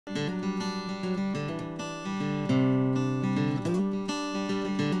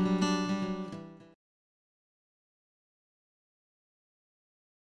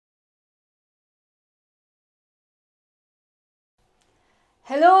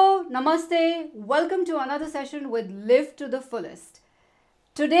Hello, namaste, welcome to another session with Live to the Fullest.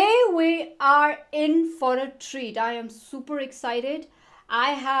 Today we are in for a treat. I am super excited. I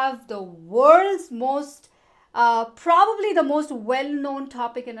have the world's probably the most well-known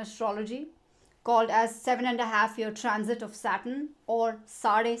topic in astrology called as 7.5-year transit of Saturn or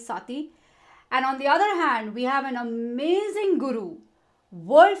Sade Sati. And on the other hand, we have an amazing guru,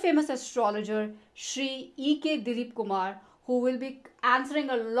 world-famous astrologer, Shri Dhilip Kumar, who will be answering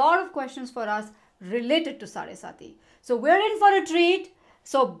a lot of questions for us related to Sade Sati. So we're in for a treat.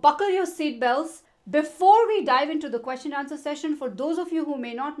 So buckle your seatbelts. Before we dive into the question answer session, for those of you who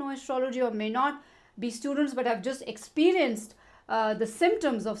may not know astrology or may not be students but have just experienced the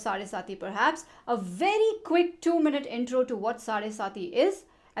symptoms of Sade Sati perhaps, a very quick 2-minute intro to what Sade Sati is,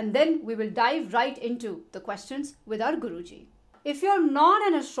 and then we will dive right into the questions with our Guruji. If you're not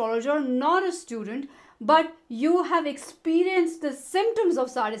an astrologer, not a student, but you have experienced the symptoms of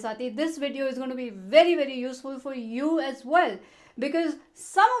Sade Sati, this video is going to be very, very useful for you as well. Because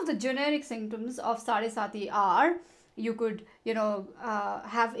some of the generic symptoms of Sade Sati are, you could,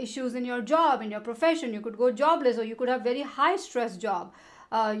 have issues in your job, in your profession, you could go jobless, or you could have very high stress job.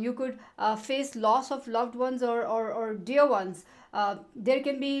 You could face loss of loved ones or dear ones. There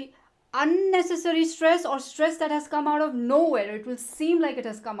can be unnecessary stress or stress that has come out of nowhere. It will seem like it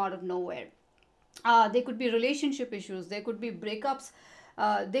has come out of nowhere. There could be relationship issues, there could be breakups,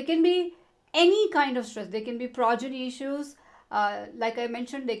 there can be any kind of stress, there can be progeny issues, like I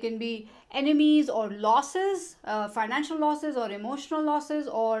mentioned, there can be enemies or losses, financial losses or emotional losses,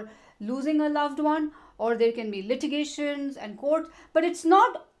 or losing a loved one, or there can be litigations and court. But it's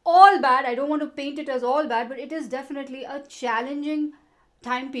not all bad. I don't want to paint it as all bad, but it is definitely a challenging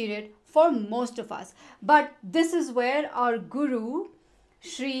time period for most of us. But this is where our guru,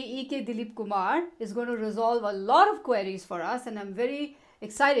 Shri Dhilip Kumar, is going to resolve a lot of queries for us, and I'm very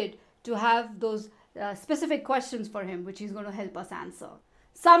excited to have those specific questions for him, which he's going to help us answer.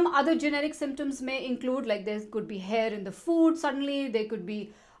 Some other generic symptoms may include, like there could be hair in the food suddenly, there could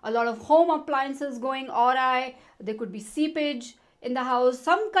be a lot of home appliances going awry, there could be seepage in the house,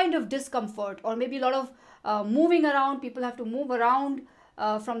 some kind of discomfort, or maybe a lot of moving around. People have to move around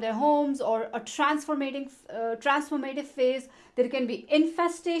from their homes, or a transformative phase. There can be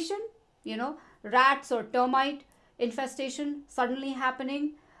infestation, rats or termite infestation suddenly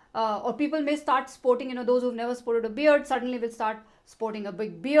happening, or people may start sporting, those who've never sported a beard suddenly will start sporting a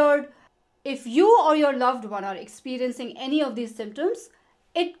big beard. If you or your loved one are experiencing any of these symptoms,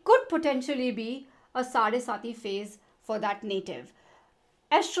 it could potentially be a Sade Sati phase for that native.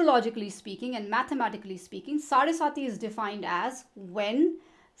 Astrologically speaking and mathematically speaking, Sade Sati is defined as when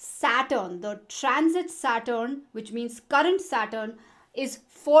Saturn, the transit Saturn, which means current Saturn, is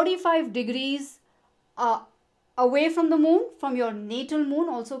 45 degrees away from the moon, from your natal moon,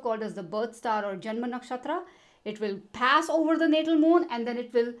 also called as the birth star or Janma Nakshatra. It will pass over the natal moon and then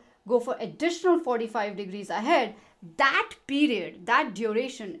it will go for additional 45 degrees ahead. That period, that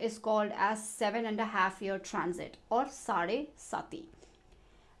duration is called as 7.5-year transit or Sade Sati.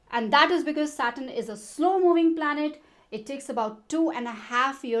 And that is because Saturn is a slow-moving planet. It takes about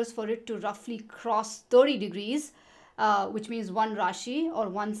 2.5 years for it to roughly cross 30 degrees, which means one Rashi or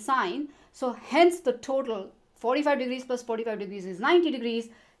one sign. So hence the total 45 degrees plus 45 degrees is 90 degrees,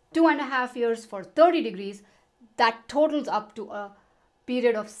 2.5 years for 30 degrees. That totals up to a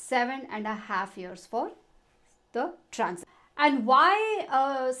period of 7.5 years for the transit. And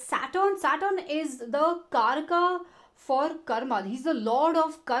why Saturn? Saturn is the Karaka for karma. He's the lord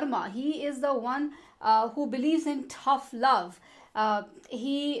of karma. He is the one who believes in tough love.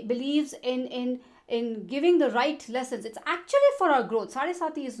 He believes in giving the right lessons. It's actually for our growth. Sade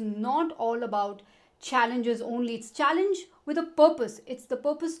Sati is not all about challenges only. It's challenge with a purpose. It's the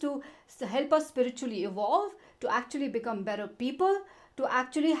purpose to help us spiritually evolve, to actually become better people, to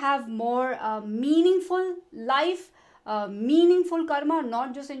actually have more meaningful life, meaningful karma,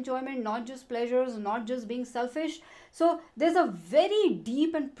 not just enjoyment, not just pleasures, not just being selfish. So there's a very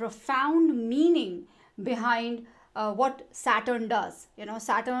deep and profound meaning behind what Saturn does.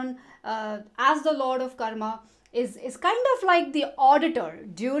 Saturn as the lord of karma is kind of like the auditor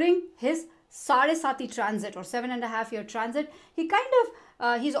during his Sade Sati transit or 7.5-year transit. He kind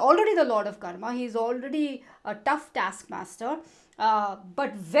of he's already the lord of karma. He's already a tough taskmaster,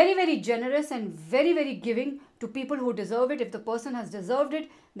 but very, very generous and very, very giving to people who deserve it. If the person has deserved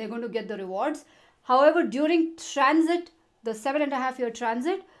it, they're going to get the rewards. However, during transit, the 7.5-year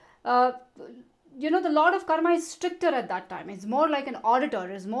transit, the lord of karma is stricter at that time. It's more like an auditor,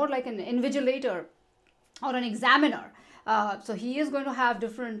 it's more like an invigilator or an examiner. So he is going to have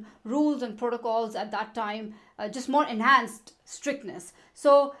different rules and protocols at that time, just more enhanced strictness.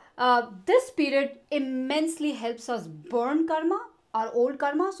 So this period immensely helps us burn karma, our old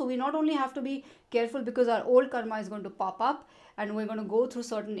karma. So we not only have to be careful because our old karma is going to pop up, and we're going to go through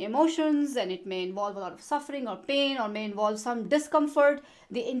certain emotions, and it may involve a lot of suffering or pain, or may involve some discomfort.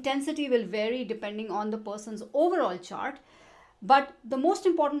 The intensity will vary depending on the person's overall chart. But the most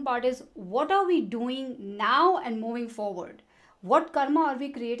important part is, what are we doing now and moving forward? What karma are we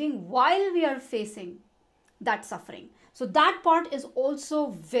creating while we are facing that suffering? So that part is also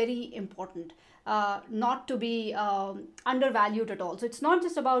very important, not to be undervalued at all. So it's not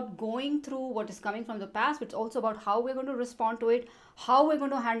just about going through what is coming from the past, but it's also about how we're going to respond to it, how we're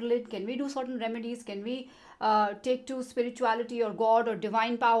going to handle it. Can we do certain remedies? Can we take to spirituality or God or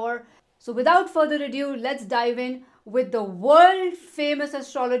divine power? So without further ado, let's dive in with the world famous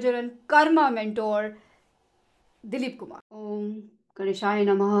astrologer and karma mentor, Dhilip Kumar. Om Ganeshaya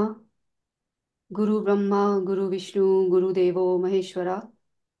Namaha. Guru Brahma, Guru Vishnu, Guru Devo Maheshwara,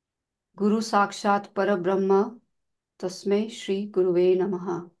 Guru Sakshat Parabrahma, Tasmai Shri Guruve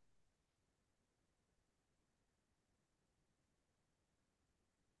Namaha.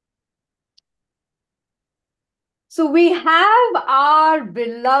 So we have our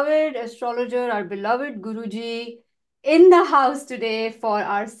beloved astrologer, our beloved Guruji in the house today for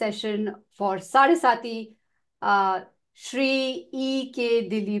our session for Sade Sati, Shri E.K.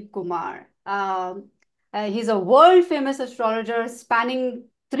 Dilip Kumar. He's a world famous astrologer spanning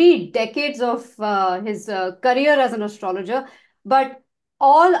 3 decades of his career as an astrologer. But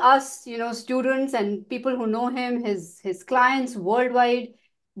all us, students and people who know him, his clients worldwide,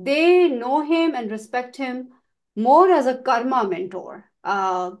 they know him and respect him more as a karma mentor,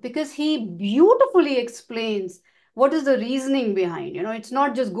 because he beautifully explains what is the reasoning behind. It's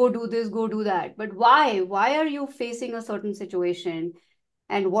not just go do this, go do that, but why are you facing a certain situation,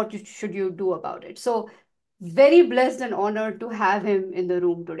 and what should you do about it? So very blessed and honored to have him in the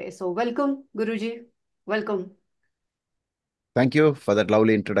room today. So welcome, Guruji. Welcome. Thank you for that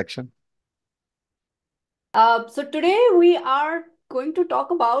lovely introduction. So today we are going to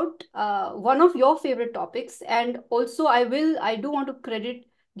talk about one of your favorite topics, and also I do want to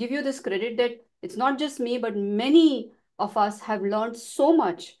give you this credit that it's not just me, but many of us have learned so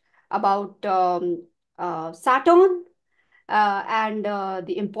much about Saturn, and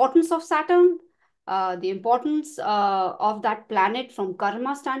the importance of Saturn, the importance of that planet from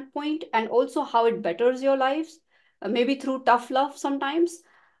karma standpoint, and also how it betters your lives, maybe through tough love sometimes.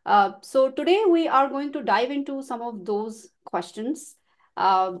 So today we are going to dive into some of those questions.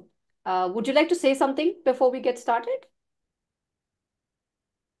 Uh, would you like to say something before we get started?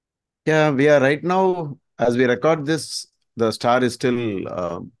 Yeah, we are right now, as we record this, the star is still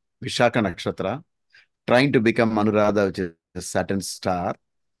Vishaka Nakshatra, trying to become Anuradha, which is Saturn's star.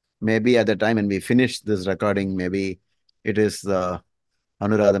 Maybe at the time when we finish this recording, maybe it is the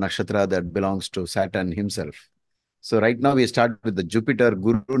Anuradha Nakshatra that belongs to Saturn himself. So right now we start with the Jupiter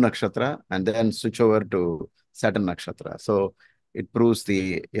Guru Nakshatra and then switch over to Saturn Nakshatra. So it proves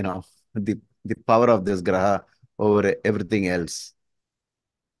the power of this graha over everything else.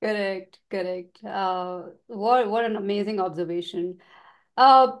 Correct, correct. What an amazing observation.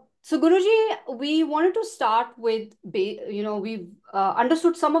 So Guruji, we wanted to start with, we've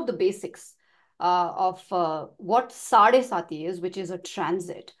understood some of the basics of what Sade Sati is, which is a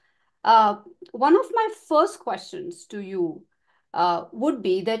transit. Uh, One of my first questions to you would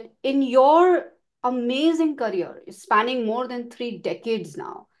be that in your amazing career, spanning more than 3 decades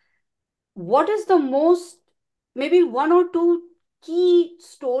now, what is the most, maybe one or two key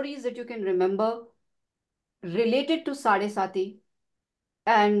stories that you can remember related to Sade Sati?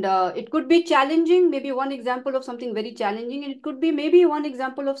 And it could be challenging, maybe one example of something very challenging, and it could be maybe one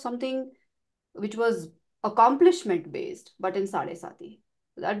example of something which was accomplishment based, but in Sade Sati.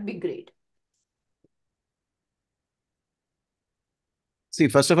 That'd be great. See,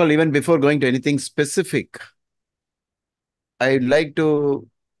 first of all, even before going to anything specific, I'd like to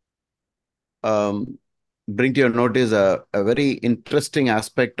bring to your notice a very interesting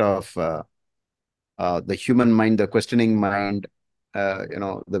aspect of the human mind, the questioning mind,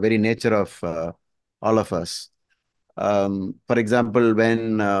 the very nature of all of us. For example,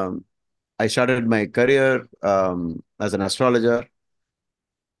 when I started my career as an astrologer,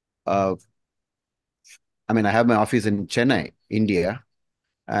 uh, I have my office in Chennai, India.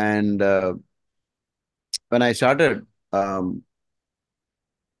 And when I started,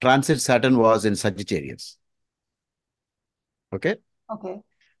 transit Saturn was in Sagittarius. Okay. Okay.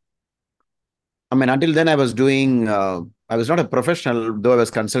 Until then I was doing, I was not a professional, though I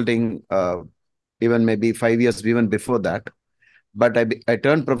was consulting even maybe 5 years even before that. But I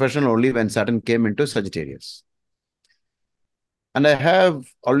turned professional only when Saturn came into Sagittarius. And I have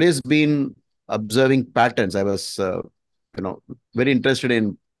always been observing patterns. I was, you know, very interested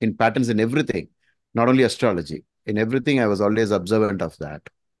in patterns in everything, not only astrology. In everything, I was always observant of that.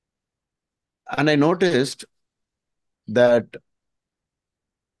 And I noticed that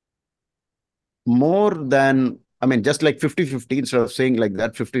more than, I mean, just like 50-50, instead of saying like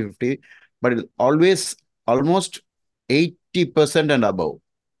that 50-50, but it always almost 80% and above.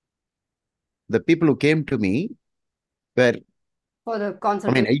 The people who came to me were, For the I mean,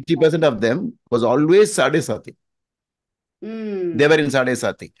 consultation. 80% of them was always Sade Sati. They were in Sade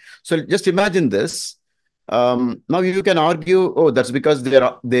Sati. So just imagine this. Now you can argue, oh, that's because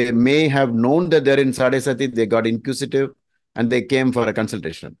they may have known that they're in Sade Sati, they got inquisitive and they came for a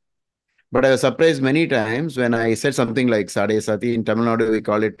consultation. But I was surprised many times when I said something like Sade Sati. In Tamil Nadu, we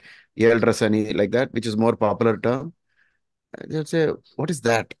call it Yeldrasani, like that, which is more popular term. They'll say, what is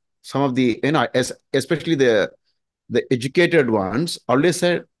that? Some of the, especially the educated ones always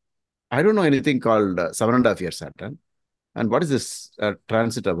said, I don't know anything called 7.5 year Saturn. And what is this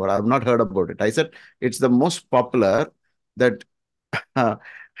transit about? I've not heard about it. I said, it's the most popular that uh,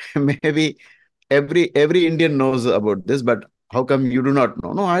 maybe every Indian knows about this, but how come you do not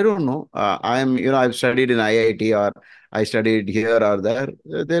know? No, I don't know. I've studied in IIT or I studied here or there.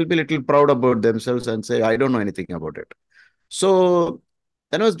 They'll be a little proud about themselves and say, I don't know anything about it. So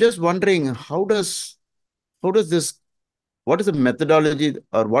then I was just wondering, how does this, what is the methodology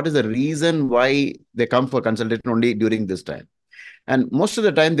or what is the reason why they come for consultation only during this time? And most of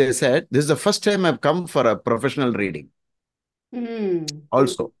the time they said, this is the first time I've come for a professional reading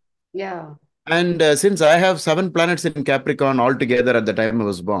also. Yeah. And since I have 7 planets in Capricorn altogether at the time I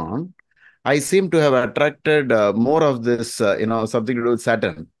was born, I seem to have attracted more of this, something to do with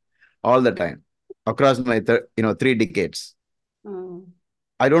Saturn all the time across my, 3 decades.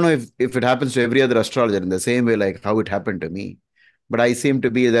 I don't know if it happens to every other astrologer in the same way, like how it happened to me. But I seem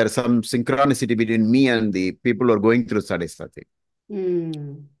to be, there's some synchronicity between me and the people who are going through Sade Sati.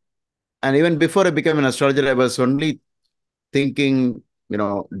 And even before I became an astrologer, I was only thinking,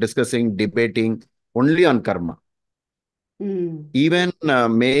 discussing, debating only on karma. Even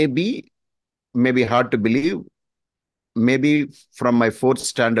maybe hard to believe, maybe from my 4th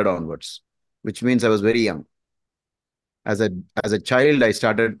standard onwards, which means I was very young. As a child, I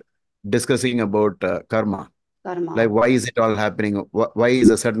started discussing about karma. Like, why is it all happening? Why is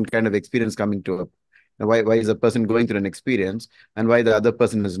a certain kind of experience coming to a, why is a person going through an experience and why the other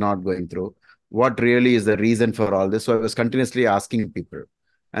person is not going through? What really is the reason for all this? So I was continuously asking people.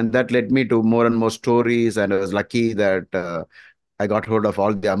 And that led me to more and more stories. And I was lucky that I got hold of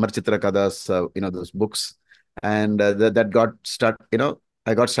all the Amar Chitra Kathas, those books. And that got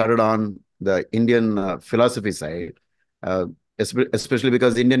I got started on the Indian philosophy side, uh, especially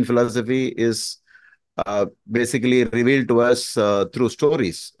because Indian philosophy is basically revealed to us through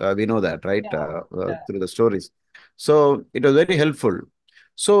stories. We know that, right? Through the stories. So it was very helpful.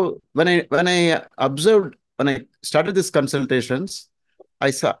 So when I started these consultations, I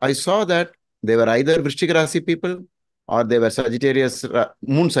saw that they were either Vrishchika Rasi people or they were Sagittarius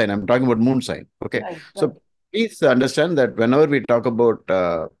moon sign. I'm talking about moon sign. Okay. So please understand that whenever we talk about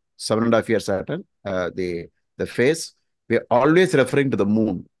 7.5 year Saturn, the phase, we're always referring to the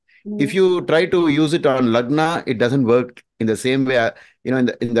moon. If you try to use it on Lagna, it doesn't work in the same way, at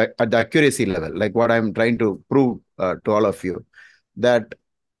the accuracy level, like what I'm trying to prove to all of you, that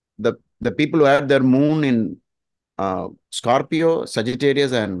the people who have their moon in Scorpio,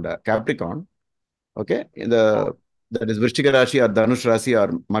 Sagittarius, and Capricorn, okay, that is Vrishchika Rashi or Dhanush Rashi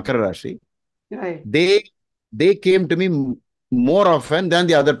or Makara Rashi, they came to me more often than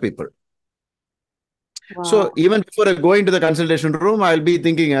the other people. So even before I go into the consultation room, I'll be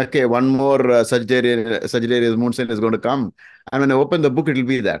thinking, okay, one more Sagittarius moon sign is going to come. And when I open the book, it will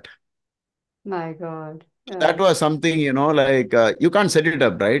be that. My God. That was something, like you can't set it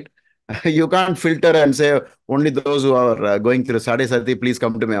up, right? You can't filter and say, only those who are going through Sade Sati, please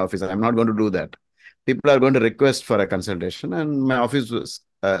come to my office. I'm not going to do that. People are going to request for a consultation, and my office was,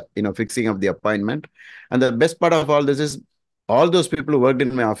 fixing up the appointment. And the best part of all this is all those people who worked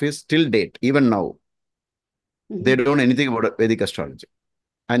in my office till date, even now, they don't know anything about Vedic astrology.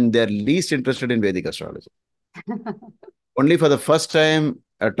 And they're least interested in Vedic astrology. Only for the first time,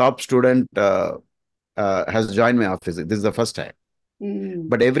 a top student has joined my office. This is the first time.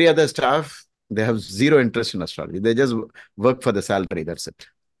 But every other staff, they have zero interest in astrology. They just work for the salary. That's it.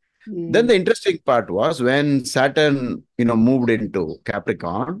 Then the interesting part was when Saturn, moved into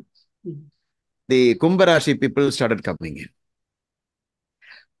Capricorn, the Kumbh Rashi people started coming in.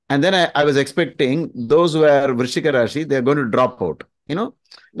 And then I was expecting those who are Vrishika Rashi, they're going to drop out.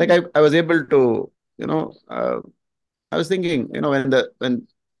 Like I was able to, I was thinking,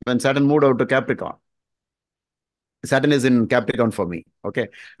 when Saturn moved out to Capricorn, Saturn is in Capricorn for me. Okay.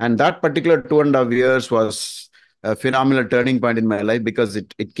 And that particular 2.5 years was a phenomenal turning point in my life because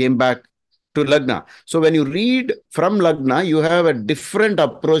it came back to Lagna. So when you read from Lagna, you have a different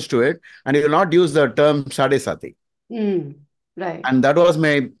approach to it, and you will not use the term Sade Sati. Right. And that was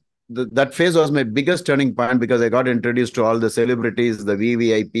that phase was my biggest turning point because I got introduced to all the celebrities, the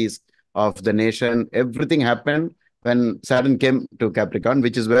VVIPs of the nation. Everything happened when Saturn came to Capricorn,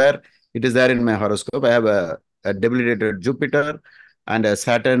 which is where it is there in my horoscope. I have a debilitated Jupiter and a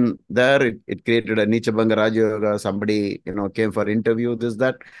Saturn there. It created a Nichabanga Raja Yoga. Somebody, came for interview, this,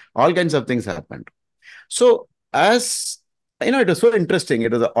 that. All kinds of things happened. So as it was so interesting.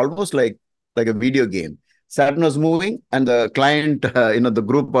 It was almost like a video game. Saturn was moving, and the client, the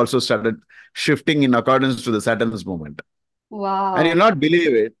group also started shifting in accordance to the Saturn's movement. And Wow. you'll not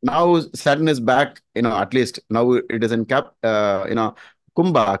believe it. Now Saturn is back. At least now it is in Kumbha,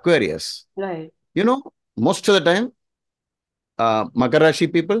 Aquarius. Right. Most of the time, Makar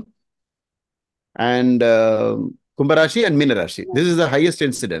Rashi people and Kumbha Rashi and Meena Rashi. This is the highest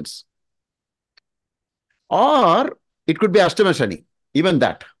incidence. Or it could be Ashtama Shani, even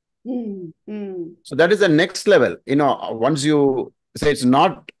that. So that is the next level. Once you say it's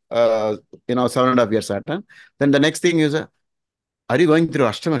not, 7.5 years Saturn, then the next thing is, are you going through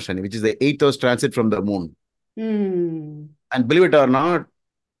Ashtama Shani, which is the 8th house transit from the moon? And believe it or not,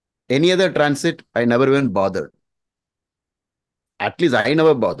 any other transit, I never even bothered. At least I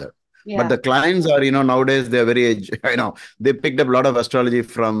never bothered. But the clients are, nowadays they're very, they picked up a lot of astrology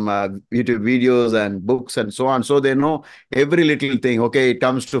from YouTube videos and books and so on. So they know every little thing. Okay, it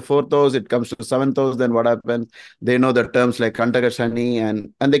comes to 4th house, it comes to 7th house, then what happens? They know the terms like Kantaka Shani,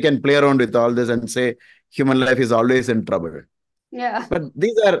 and they can play around with all this and say human life is always in trouble. Yeah. But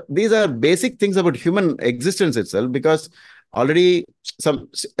these are basic things about human existence itself, because already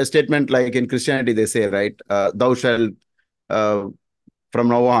a statement like in Christianity, they say, right, thou shalt from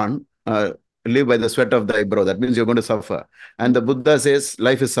now on, live by the sweat of thy brow. That means you're going to suffer. And the Buddha says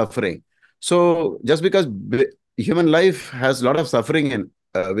life is suffering. So just because human life has a lot of suffering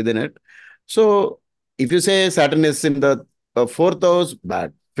within it. So if you say Saturn is in the 4th house,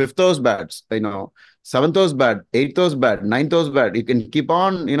 bad. 5th house, bad. 7th house, bad. 8th house, bad. 9th house, bad. You can keep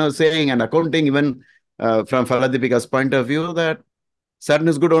on, saying and accounting even from Faladipika's point of view that Saturn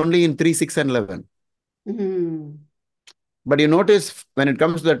is good only in 3, 6, and 11. But you notice when it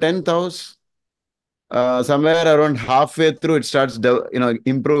comes to the 10th house, somewhere around halfway through, it starts,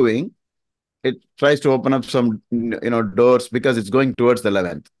 improving. It tries to open up some, doors because it's going towards the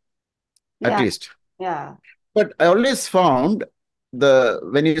 11th, at least. Yeah. But I always found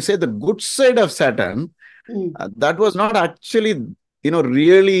when you say the good side of Saturn, that was not actually,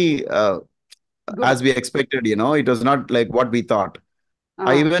 really as we expected. It was not like what we thought.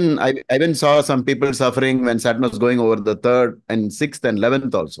 I even saw some people suffering when Saturn was going over the 3rd and 6th and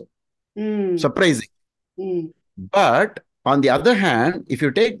 11th also. Surprising. But on the other hand, if you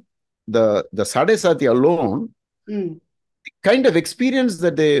take the Sade Sati alone, the kind of experience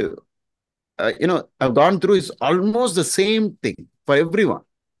that they have gone through is almost the same thing for everyone.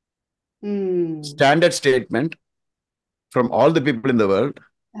 Standard statement from all the people in the world.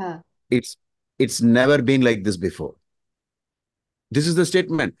 It's never been like this before. This is the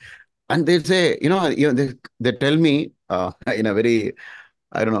statement. And they say, they tell me in a very,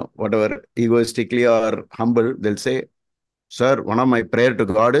 I don't know, whatever, egoistically or humble, they'll say, sir, one of my prayer to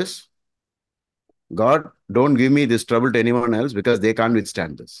God is, God, don't give me this trouble to anyone else because they can't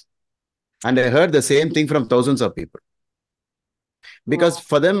withstand this. And I heard the same thing from thousands of people. Because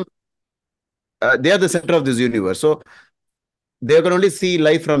for them, they are the center of this universe. So they can only see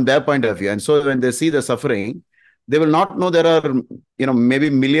life from their point of view. And so when they see the suffering, they will not know there are, maybe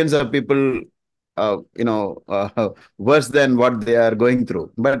millions of people, worse than what they are going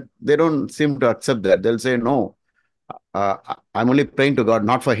through. But they don't seem to accept that. They'll say, no, I'm only praying to God,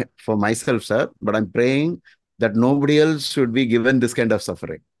 not for myself, sir, but I'm praying that nobody else should be given this kind of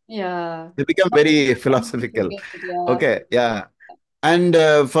suffering. Yeah. They become very philosophical. Okay, yeah. And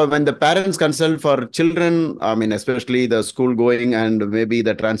for when the parents consult for children, I mean, especially the school going and maybe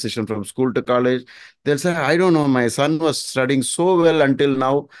the transition from school to college, they'll say, I don't know, my son was studying so well until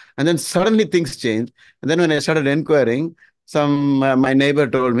now. And then suddenly things change. And then when I started inquiring, my neighbor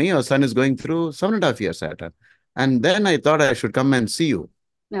told me, your son is going through 7.5 years Saturn. And then I thought I should come and see you.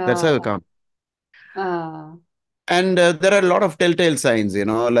 That's how I come. And there are a lot of telltale signs,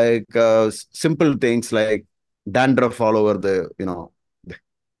 like simple things like dandruff all over the,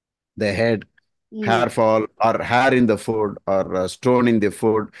 the head, Mm. hair fall, or hair in the food, or stone in the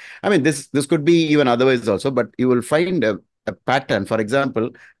food. I mean, this could be even otherwise also, but you will find a pattern. For example,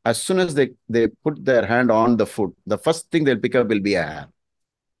 as soon as they put their hand on the food, the first thing they'll pick up will be a hair.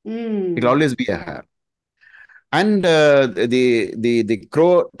 It'll Mm. always be a hair. And the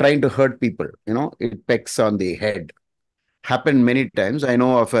crow trying to hurt people, it pecks on the head. Happened many times. I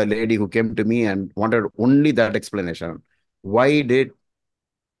know of a lady who came to me and wanted only that explanation. Why did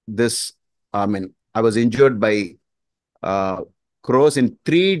this? I mean, I was injured by uh, crows in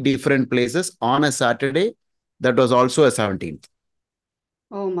three different places on a Saturday. That was also a 17th.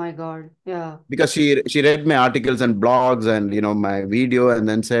 Oh my God. Yeah. Because she read my articles and blogs and my video and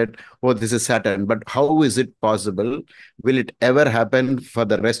then said, oh, this is Saturn. But how is it possible? Will it ever happen for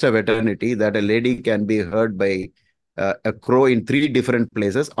the rest of eternity that a lady can be heard by a crow in three different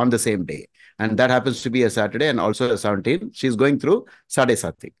places on the same day? And that happens to be a Saturday and also a 17th. She's going through Sade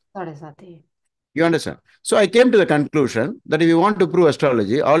Sati. Sade Sati. You understand? So I came to the conclusion that if you want to prove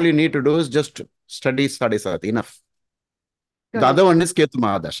astrology, all you need to do is just study Sade Sati. Enough. The Correct. other one is Ketu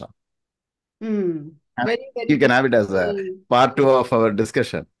Mahadasha. Mm. I mean, Very, very you can have it as a beautiful. part two of our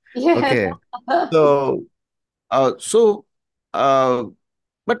discussion. Yeah. Okay. So, uh, so, uh,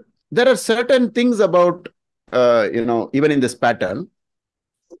 but there are certain things about, even in this pattern.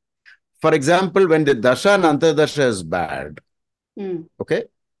 For example, when the dasha and antardasha is bad, Mm. okay,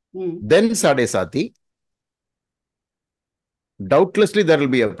 Mm. then sadesati, doubtlessly there will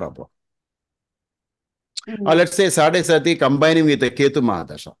be a problem. Or Mm. let's say sadesati combining with a ketu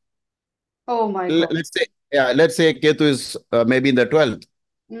mahadasha. Oh my God. Let's say ketu is maybe in the 12th,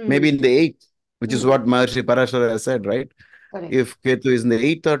 maybe Mm. in the 8th, which is Mm. what Maharshi Parashara has said, right? Correct. If ketu is in the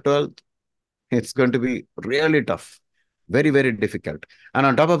 8th or 12th, it's going to be really tough, very, very difficult. And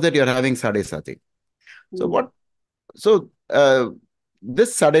on top of that, you're having sadesati. So Mm. what? So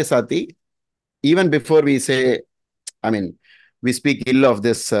this sadesati, even before we say, I mean, we speak ill of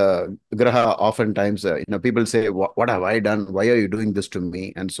this graha. Oftentimes, people say, "What have I done? Why are you doing this to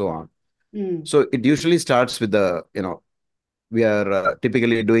me?" and so on. Mm. So it usually starts with we are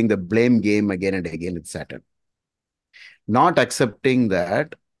typically doing the blame game again and again with Saturn, not accepting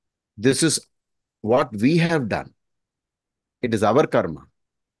that this is what we have done. It is our karma.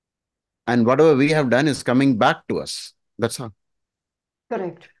 And whatever we have done is coming back to us. That's all.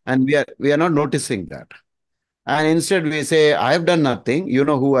 Correct. And we are not noticing that. And instead we say, I have done nothing. You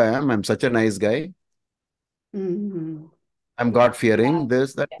know who I am. I'm such a nice guy. Mm. I'm Yeah. God fearing,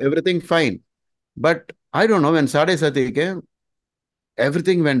 this, that, everything fine. But I don't know, when Sade Sati came,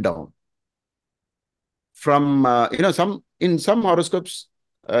 everything went down. From some in some horoscopes,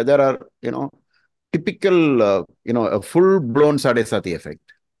 there are typical a full blown Sade Sati effect.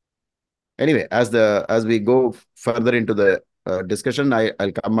 Anyway, as we go further into the discussion,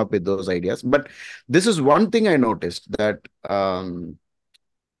 I'll come up with those ideas. But this is one thing I noticed, that I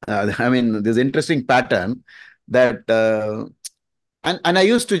mean, this interesting pattern that and I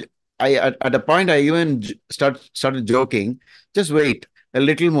used to, at a point I even started joking, just wait a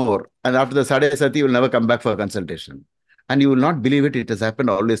little more, and after the Sade Sati, you will never come back for a consultation, and you will not believe it. It has happened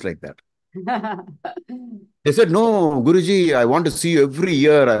always like that. They said, no, Guruji, I want to see you every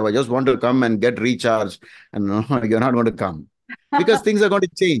year. I just want to come and get recharged. And no, you're not going to come because things are going to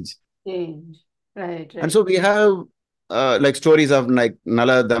change. Change. Right, And right. so we have like stories of like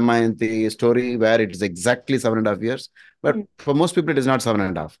Nala Damayanti story where it is exactly 7.5 years. But Mm. for most people, it is not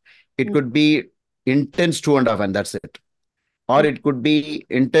 7.5. It Mm. could be intense 2.5, and that's it. Or Mm. it could be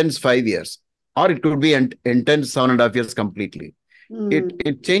intense 5 years. Or it could be intense 7.5 years completely. it Mm.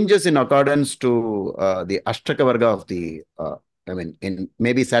 it changes in accordance to the Ashtaka Varga of the, I mean, in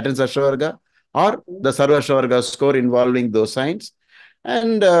maybe Saturn's Ashtavarga or Okay. the Sarva Ashtavarga score involving those signs.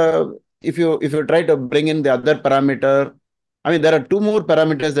 And if you try to bring in the other parameter, I mean, there are two more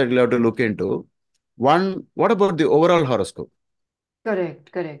parameters that you'll have to look into. One, what about the overall horoscope?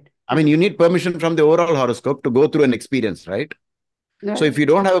 Correct, correct, I mean, correct. you need permission from the overall horoscope to go through an experience, right? So if Right. you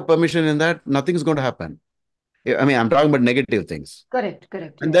don't have a permission in that, nothing's going to happen. I mean, I'm talking about negative things. Correct,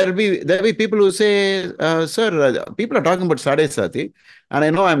 correct. And Yeah. there'll be people who say, sir, people are talking about Sade Sati, and I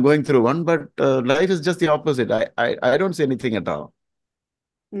know I'm going through one, but life is just the opposite. I don't see anything at all.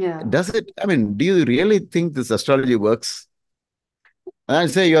 Yeah. Does it? I mean, do you really think this astrology works? And I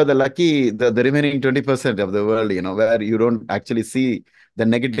say you're the lucky, the remaining 20% of the world, where you don't actually see the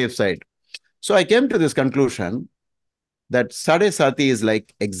negative side. So I came to this conclusion that Sade Sati is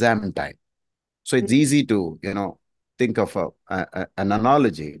like exam time. So it's Mm. easy to, think of an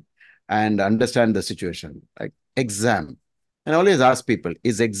analogy and understand the situation. Like exam. And I always ask people,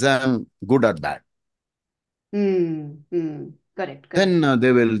 is exam good or bad? Mm. Mm. Correct, correct. Then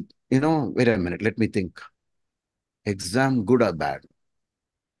they will, wait a minute, let me think. Exam, good or bad?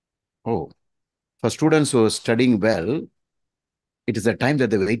 Oh, for students who are studying well, it is the time that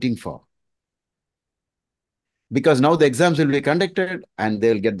they're waiting for. Because now the exams will be conducted and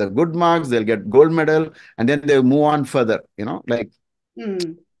they'll get the good marks, they'll get gold medal, and then they'll move on further. Like,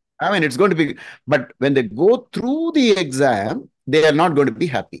 Mm. I mean, it's going to be, but when they go through the exam, they are not going to be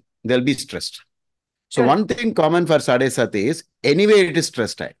happy. They'll be stressed. So Correct. one thing common for Sade Sati is anyway it is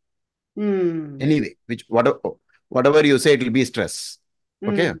stress time. Mm. Anyway, which whatever you say, it will be stress.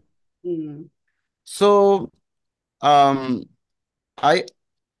 Okay. Mm. Mm. So um I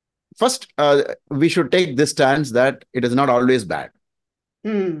first we should take this stance that it is not always bad.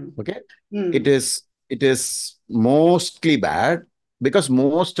 Mm. Okay. It Mm. is it is mostly bad because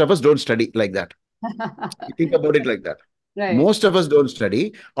most of us don't study like that. You think about it like that. Right. Most of us don't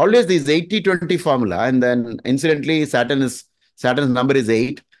study. Always this 80-20 formula, and then incidentally, Saturn's number is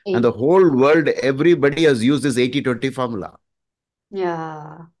 8, and the 8. whole world, everybody has used this 80-20 formula,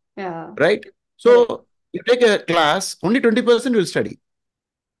 Yeah. Yeah. right? Correct. So you take a class, only 20% will study,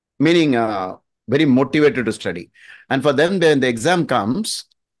 meaning very motivated to study. And for them, when the exam comes,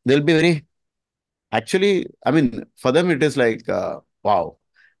 they'll be very actually, I mean, for them, it is like, wow,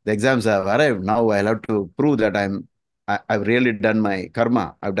 the exams have arrived. Now I'll have to prove that I've really done my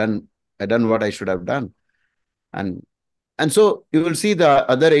karma. I've done what I should have done. And and so you will see the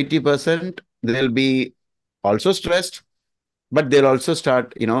other 80%, they'll be also stressed, but they'll also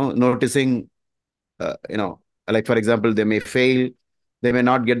start, noticing, like for example, they may fail, they may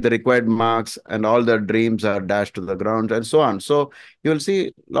not get the required marks, and all their dreams are dashed to the ground, and so on. So you will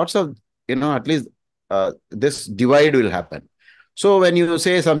see lots of, at least this divide will happen. So when you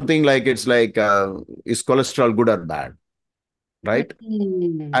say something like it's like, is cholesterol good or bad, right?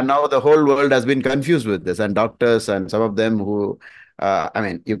 And Mm. now the whole world has been confused with this, and doctors and some of them who, I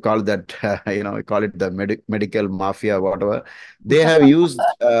mean, you call that, you call it the medical mafia, whatever. They have used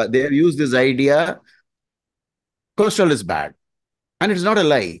this idea. Cholesterol is bad, and it's not a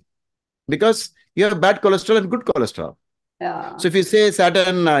lie because you have bad cholesterol and good cholesterol. Yeah. So if you say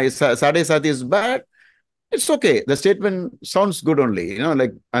Sade Sati is bad, it's okay. The statement sounds good only.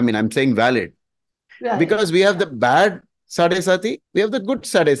 Like, I mean, I'm saying valid Right. because we have the bad Sade Sati, we have the good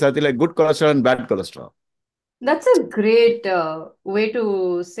Sade Sati, like good cholesterol and bad cholesterol. That's a great way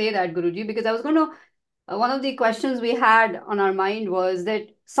to say that, Guruji, because I was going to one of the questions we had on our mind was that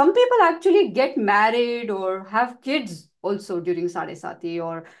some people actually get married or have kids also during Sade Sati,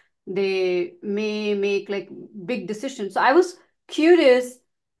 or they may make like big decisions. So I was curious,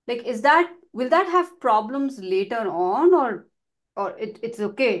 like, will that have problems later on, or it's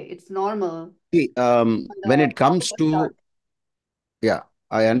okay, it's normal See, on when the it top of comes the to, start. yeah,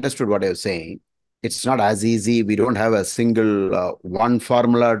 I understood what you're saying. It's not as easy. We don't have a single one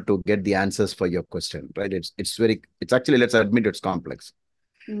formula to get the answers for your question, right? It's actually, let's admit, it's complex.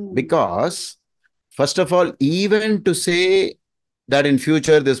 Hmm. Because first of all, even to say that in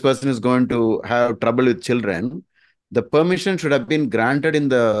future this person is going to have trouble with children, the permission should have been granted in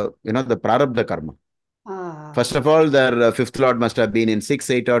the prarabdha karma. Ah. First of all, their fifth lord must have been in 6,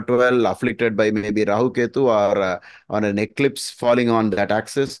 8, or 12, afflicted by maybe Rahu Ketu, or on an eclipse falling on that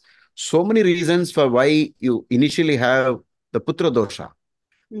axis. So many reasons for why you initially have the Putra dosha.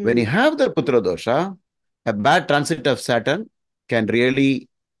 When Hmm. you have the Putra dosha, a bad transit of Saturn can really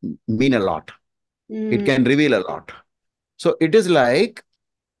mean a lot. It Hmm. can reveal a lot. So it is like,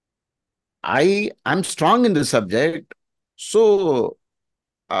 I'm strong in this subject, so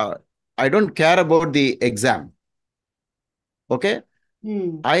uh, I don't care about the exam. Okay,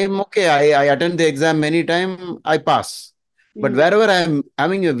 Hmm. I am okay. I attend the exam many times, I pass. But Hmm. wherever I'm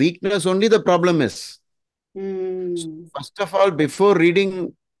having a weakness, only the problem is. Hmm. First of all, before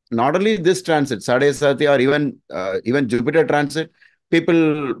reading not only this transit, Sade Sati, or even Jupiter transit,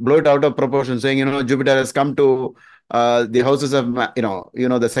 people blow it out of proportion, saying, Jupiter has come to the houses of,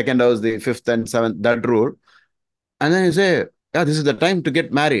 the second house, the fifth and seventh, that rule. And then you say, yeah, this is the time to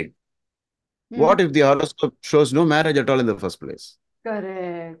get married. Hmm. What if the horoscope shows no marriage at all in the first place?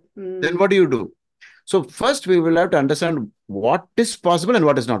 Correct. Then Hmm. what do you do? So first we will have to understand what is possible and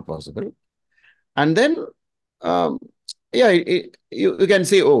what is not possible. And then, um, yeah, you can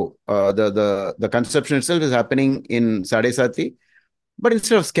say, oh, the conception itself is happening in Sade Sati. But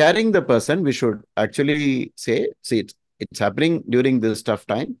instead of scaring the person, we should actually say, see, it's happening during this tough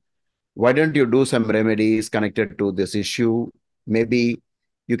time. Why don't you do some remedies connected to this issue? Maybe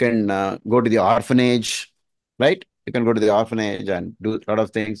you can go to the orphanage, right? You can go to the orphanage and do a lot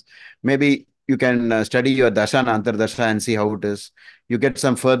of things. Maybe you can study your dasha and antardasha and see how it is. You get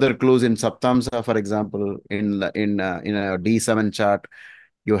some further clues in saptamsa, for example, in a D7 chart.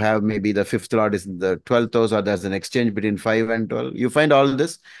 You have maybe the fifth lord is in the 12th house, or there's an exchange between 5 and 12. You find all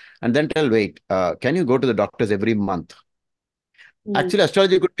this and then tell, wait, can you go to the doctors every month? Mm. Actually,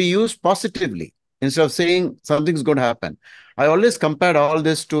 astrology could be used positively instead of saying something's going to happen. I always compared all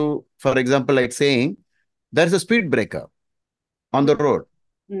this to, for example, like saying there's a speed breaker on the road.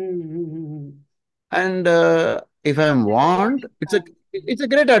 Mm. And if I'm There's a warned, warning sign. it's a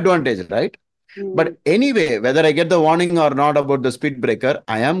great advantage, right? Mm. But anyway, whether I get the warning or not about the speed breaker,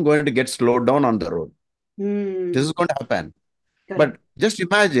 I am going to get slowed down on the road. This is Mm. going to happen. Correct. But just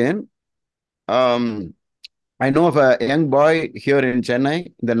imagine, um, I know of a young boy here in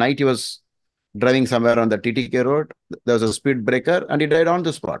Chennai. The night he was driving somewhere on the TTK road. There was a speed breaker and he died on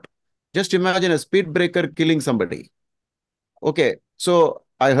the spot. Just imagine a speed breaker killing somebody. Okay, so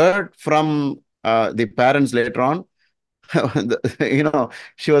I heard from the parents later on,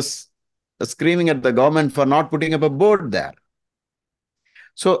 she was screaming at the government for not putting up a board there.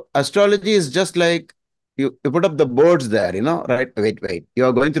 So astrology is just like you put up the boards there, right? Wait. You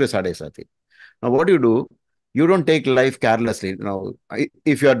are going through Sade Sati. Now, what do? You don't take life carelessly.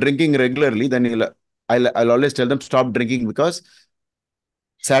 If you are drinking regularly, then I'll always tell them stop drinking because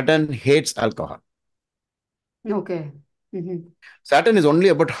Saturn hates alcohol. Okay. Mm-hmm. Saturn is only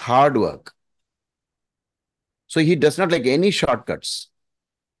about hard work. So he does not like any shortcuts.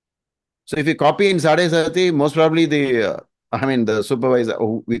 So if you copy in Sade Sati, most probably the supervisor,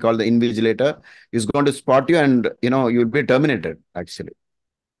 who we call the invigilator, is going to spot you and, you'll be terminated, actually.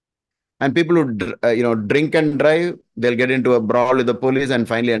 And people who, drink and drive, they'll get into a brawl with the police and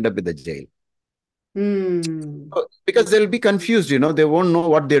finally end up with the jail. Mm. Because they'll be confused, they won't know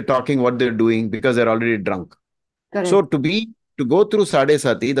what they're talking, what they're doing because they're already drunk. So Correct. to go through Sade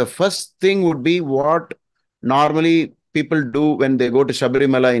Sati, the first thing would be what normally people do when they go to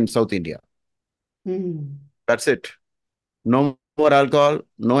Shabarimala in South India. Mm. That's it. No more alcohol,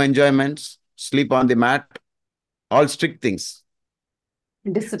 no enjoyments, sleep on the mat, all strict things.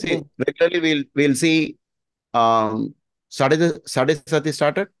 See, Discipline. regularly we'll see Sade Sati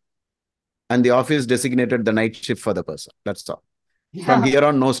started and the office designated the night shift for the person. That's all. From Yeah. here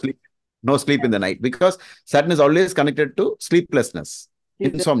on, no sleep in the night because Saturn is always connected to sleeplessness,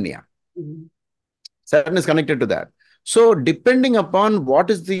 Exactly. insomnia. Mhm. Saturn is connected to that. So depending upon what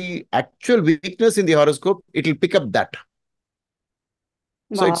is the actual weakness in the horoscope, it will pick up that.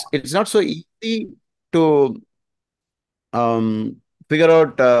 So Wow. it's not so easy to um, figure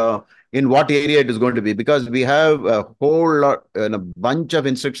out in what area it is going to be because we have a whole lot, a bunch of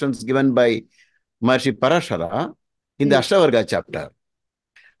instructions given by Maharishi Parashara in the Mm. Ashtavarga chapter.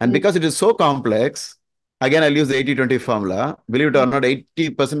 And Mm. because it is so complex, again, I'll use the 80-20 formula. Believe it or not,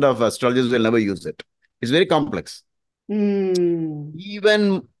 80% of astrologers will never use it. It's very complex. Mm.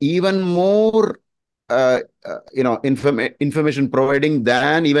 Even more, information providing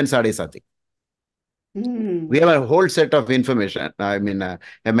than even Sade Sati. We Mm. have a whole set of information. I mean, a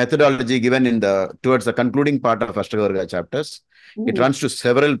methodology given towards the concluding part of Ashtavarga chapters. It Mm. runs to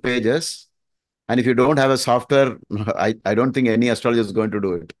several pages. And if you don't have a software, I don't think any astrologer is going to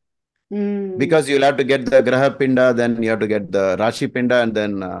do it. Mm. Because you'll have to get the Graha Pinda, then you have to get the Rashi Pinda, and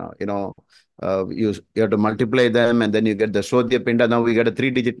then, you have to multiply them, and then you get the Shodhya Pinda. Now we get a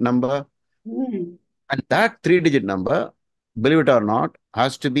 3-digit number. Mm. And that 3-digit number, believe it or not,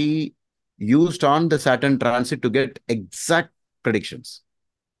 has to be used on the Saturn transit to get exact predictions.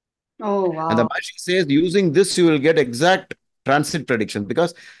 Oh, And the wow. Maharishi says using this, you will get exact transit predictions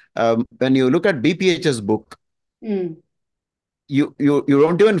because when you look at BPH's book, Mm. you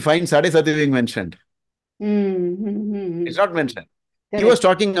don't even find Sade Sati being mentioned. Mm. Mm. It's not mentioned. He was Correct.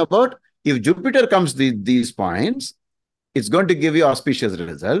 talking about if Jupiter comes these points, it's going to give you auspicious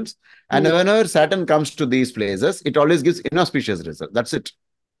results. And Mm. whenever Saturn comes to these places, it always gives inauspicious results. That's it.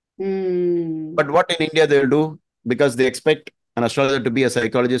 Mm. But what in India they'll do, because they expect an astrologer to be a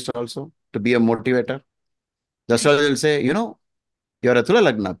psychologist also, to be a motivator. The astrologer will say, you're a Tula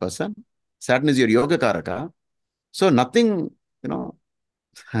Lagna person. Saturn is your yoga karaka. So nothing, you know,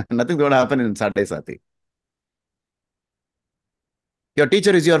 nothing's going to happen in Sade Sati. Your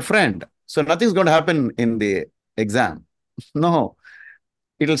teacher is your friend. So nothing's going to happen in the exam. No,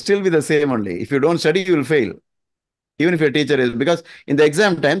 it'll still be the same only. If you don't study, you will fail. Even if your teacher is, because in the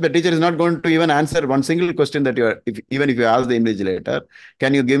exam time, the teacher is not going to even answer one single question that even if you ask the invigilator,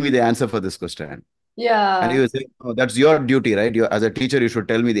 can you give me the answer for this question? And you Yeah. will say, oh, that's your duty, right? As a teacher, you should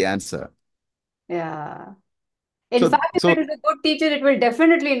tell me the answer. Yeah. In So, fact, if it so is a good teacher, it will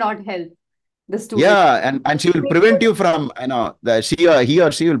definitely not help the student. yeah, and she will prevent you from, he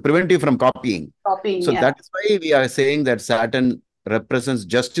or she will prevent you from copying. Copying. So Yeah. that is why we are saying that Saturn represents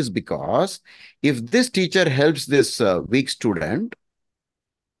justice because if this teacher helps this weak student,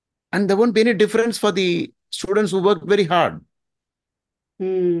 And there won't be any difference for the students who work very hard.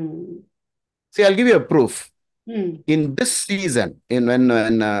 Hmm. See, I'll give you a proof. Hmm. In this season, in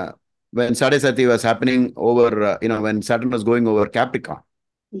when Sade Sati was happening over, when Saturn was going over Capricorn,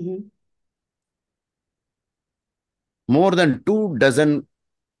 Mm-hmm. more than 2 dozen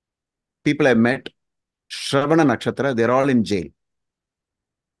people I met, Shravana Nakshatra, they're all in jail.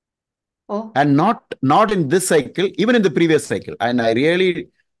 Oh. And not in this cycle, even in the previous cycle. And I really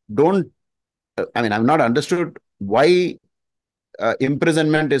don't, I mean, I've not understood why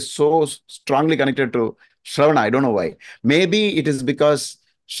imprisonment is so strongly connected to Shravana. I don't know why. Maybe it is because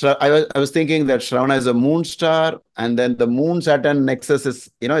I was thinking that Shravana is a moon star, and then the moon Saturn nexus is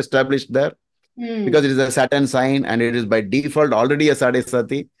established there because Hmm. it is a Saturn sign and it is by default already a Sade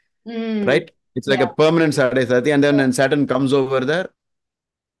Sati, Hmm. right? It's like Yeah. a permanent Sade Sati, and then when Saturn comes over there,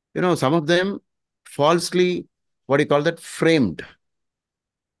 some of them falsely, what do you call that, framed,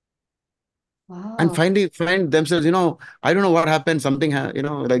 and Wow. finally find themselves, I don't know what happened, something,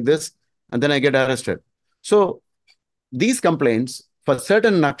 like this, and then I get arrested. So these complaints for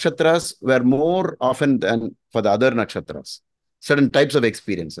certain nakshatras were more often than for the other nakshatras, certain types of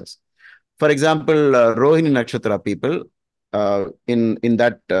experiences. For example, Rohini Nakshatra people, in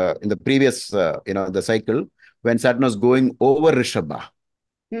the previous, the cycle, when Saturn was going over Rishabha,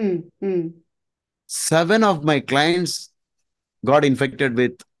 Hmm. Hmm. 7 of my clients got infected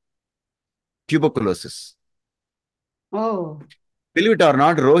with tuberculosis. Oh. Believe it or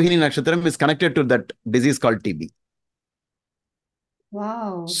not, Rohini Nakshatram is connected to that disease called TB.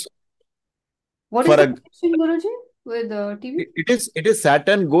 Wow. So What is for the a connection, Guruji, with TV? it is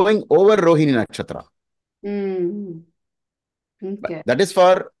Saturn going over Rohini Nakshatra. Hmm. But Okay. that is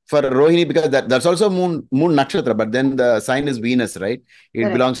for Rohini, because that's also moon nakshatra, but then the sign is Venus, right? It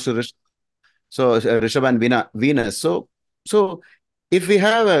Correct. belongs to so Rishabh and Venus. So if we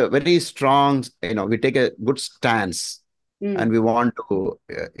have a very strong, we take a good stance and Hmm. we want to,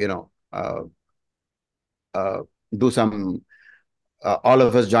 uh, do some, all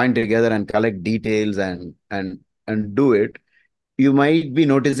of us join together and collect details and do it. You might be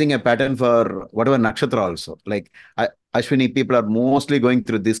noticing a pattern for whatever nakshatra also. Like Ashwini people are mostly going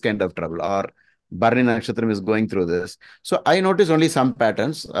through this kind of trouble, or Bharani Nakshatram is going through this. So I notice only some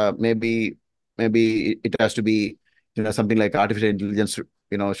patterns. Maybe it has to be, something like artificial intelligence,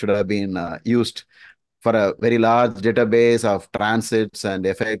 should have been used for a very large database of transits and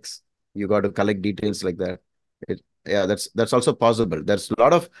effects. You got to collect details like that. Yeah, that's also possible. There's a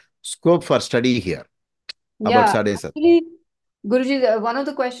lot of scope for study here about Yeah. Sadesat. Actually, Guruji, one of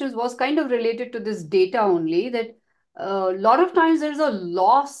the questions was kind of related to this data only, that a lot of times there's a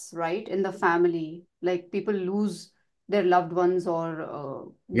loss, right, in the family. Like people lose their loved ones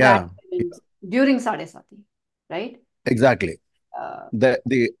or Yeah, grandparents during Sade Sati, right? exactly. Uh,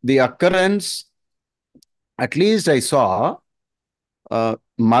 The occurrence, at least I saw,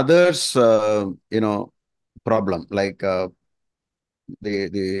 mother's, problem, like, the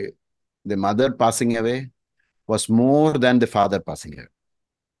the the mother passing away was more than the father passing away.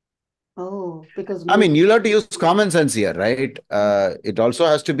 oh, because I moon. mean, you'll have to use common sense here, right? It also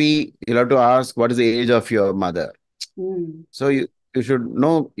has to be, you'll have to ask what is the age of your mother. Hmm. So you should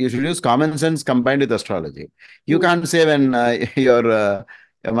know, you should use common sense combined with astrology. You Hmm. can't say when your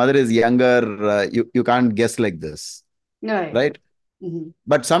mother is younger, you can't guess like this, Right. right? Hmm.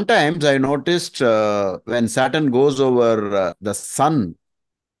 But sometimes I noticed, when Saturn goes over the sun,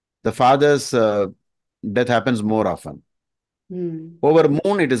 the father's death happens more often. Hmm. Over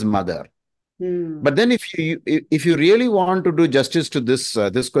moon, it is mother. Hmm. But then if you really want to do justice to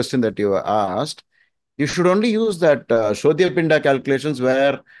this question that you asked, you should only use that Shodhya Pinda calculations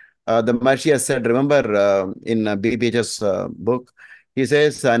where the Maharishi has said, remember, in BPH's book, he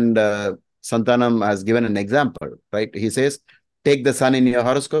says, and Santanam has given an example, right? He says, take the sun in your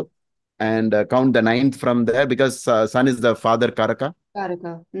horoscope and count the ninth from there, because sun is the father Karaka.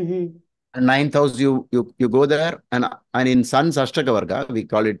 Karaka. Hmm. And ninth house, you go there, and in sun's Ashtaka Varga, we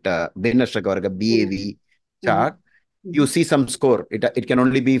call it Bhin Ashtaka Varga, Hmm. BAV Hmm. chart, you Hmm. see some score. It can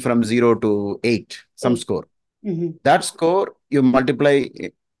only be from 0 to 8, some Eight. score. Hmm. That score you multiply,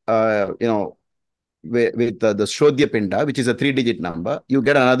 uh, you know, with the Shodhya Pinda, which is a 3-digit number. You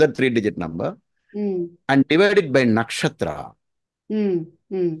get another 3-digit number Hmm. and divide it by nakshatra. Hmm.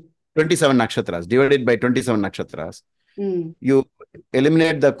 Hmm. 27 nakshatras divided by 27 nakshatras. Hmm. You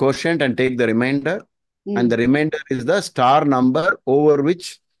eliminate the quotient and take the remainder, and the Hmm. remainder is the star number over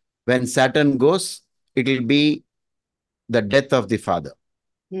which, when Saturn goes, it will be the death of the father.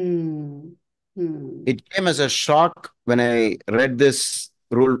 Hmm. Hmm. It came as a shock when I read this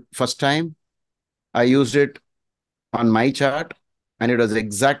rule first time. I used it on my chart, And it was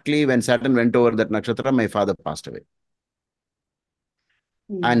exactly when Saturn went over that nakshatra, my father passed away.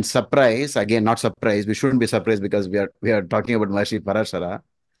 Mm. And surprise, again, not surprise, we shouldn't be surprised because we are talking about Maharishi Parashara.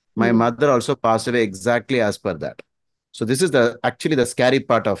 My Mm. mother also passed away exactly as per that. So this is the actually the scary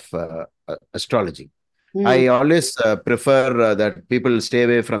part of astrology. Mm. I always prefer that people stay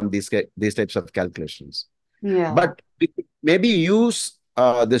away from these types of calculations. Yeah. But we could maybe use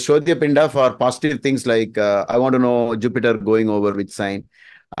the Shodhya Pinda for positive things like I want to know Jupiter going over which sign.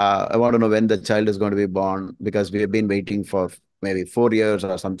 I want to know when the child is going to be born because we have been waiting for maybe 4 years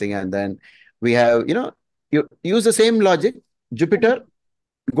or something. And then we have, you use the same logic. Jupiter,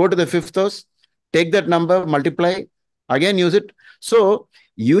 go to the fifth house, take that number, multiply, again use it. So,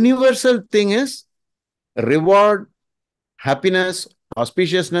 universal thing is reward, happiness,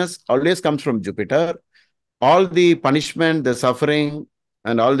 auspiciousness always comes from Jupiter. All the punishment, the suffering,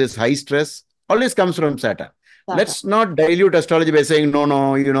 and all this high stress always comes from Saturn. Saturn. Let's not dilute astrology by saying, no,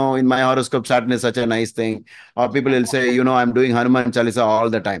 no, in my horoscope, Saturn is such a nice thing. Or people will say, I'm doing Hanuman Chalisa all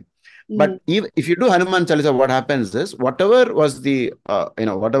the time. Mm. But if you do Hanuman Chalisa, what happens is whatever was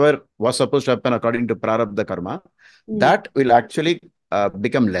whatever was supposed to happen according to Prarabdha Karma, Mm. that will actually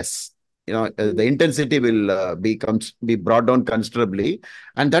become less. The intensity will be brought down considerably,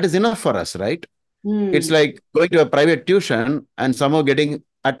 and that is enough for us, right? It's Mm. like going to a private tuition and somehow getting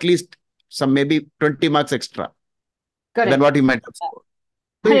at least some maybe 20 marks extra than Correct. what you might have scored.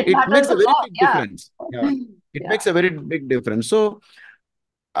 So And it, it it matters makes a a very lot. big Yeah. difference. Yeah. It Yeah. makes a very big difference. So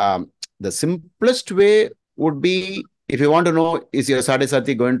the simplest way would be if you want to know, is your Sade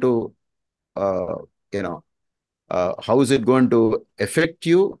Sati going to, uh, you know, how is it going to affect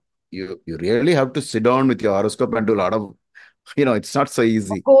you? You really have to sit down with your horoscope and do a lot of, it's not so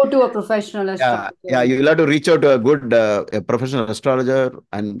easy. Go to a professional Yeah, astrologer. you'll have to reach out to a good a professional astrologer,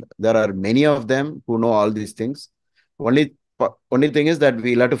 and there are many of them who know all these things. Only thing is that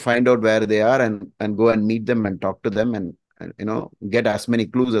we'll have to find out where they are and go and meet them and talk to them and get as many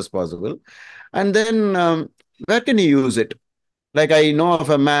clues as possible. And then where can you use it? Like I know of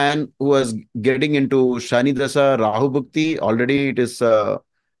a man who was getting into Shani Dasa Rahu Bhukti. Already it is a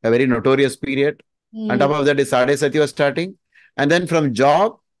very notorious period. On top Mm. of that is Sade Sati was starting. And then from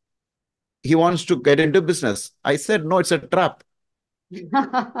job, he wants to get into business. I said, no, it's a trap. He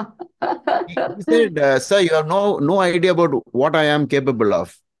said, sir, you have no idea about what I am capable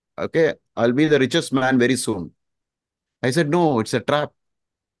of. Okay, I'll be the richest man very soon. I said, no, it's a trap.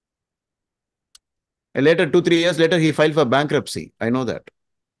 And later, 2, 3 years later, he filed for bankruptcy. I know that.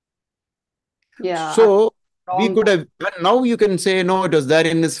 Yeah. So we Wrong could have, and now you can say, no, it was there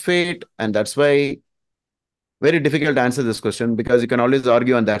in his fate. And that's why very difficult to answer this question because you can always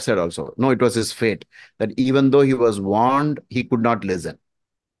argue on that side also. No, it was his fate that even though he was warned, he could not listen.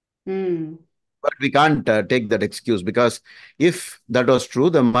 time. But we can't take that excuse because if that was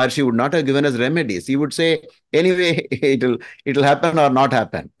true, the Maharshi would not have given us remedies. He would say, anyway, it'll happen or not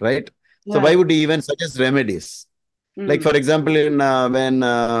happen, right? So why Right. would he even suggest remedies? Like Mm. for example, when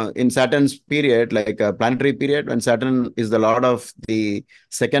in Saturn's period, like a planetary period, when Saturn is the lord of the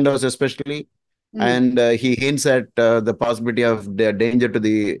second house, especially, Mm. and he hints at the possibility of the danger to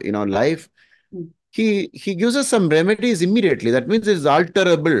the life, Mm. he gives us some remedies immediately. That means it's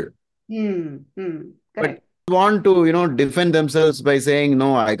alterable. Mm. Mm. But Correct. want to, defend themselves by saying,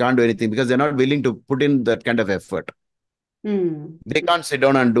 no, I can't do anything because they're not willing to put in that kind of effort. Mm. They can't sit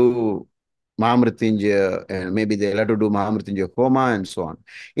down and do Mahamrityunjaya, and maybe they'll have to do Mahamrityunjaya Homa and so on.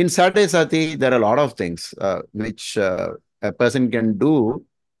 In Sade Sati, there are a lot of things which a person can do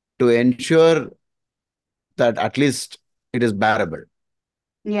to ensure that at least it is bearable.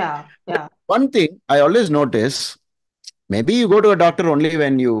 Yeah. Yeah. One thing I always notice, maybe you go to a doctor only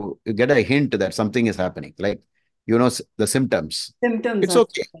when you get a hint that something is happening, like, the symptoms. Symptoms It's are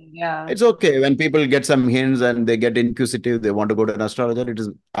okay. something. Yeah. It's okay when people get some hints and they get inquisitive, they want to go to an astrologer.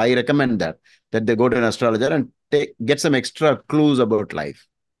 I recommend that they go to an astrologer and get some extra clues about life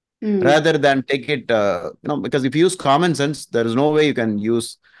Mm. rather than take it, because if you use common sense, there is no way you can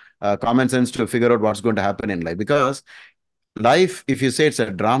use common sense to figure out what's going to happen in life. Because life, if you say it's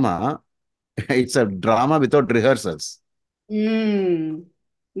a drama, it's a drama without rehearsals. Mm.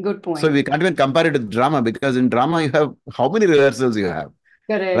 Good So point. we can't even compare it to drama because in drama, you have how many rehearsals you have,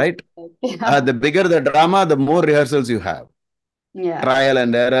 Correct. right? Yeah. The bigger the drama, the more rehearsals you have. Yeah. Trial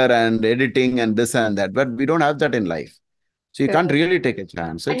and error and editing and this and that. But we don't have that in life. So you can't Correct. really take a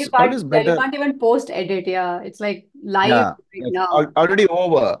chance. So And you it's can't, always yeah, you better. can't even post edit. Yeah. It's like live Yeah, right it's now. already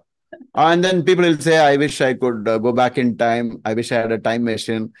over. And then people will say, I wish I could go back in time. I wish I had a time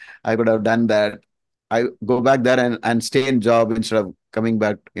machine. I could have done that. I go back there and stay in job instead of coming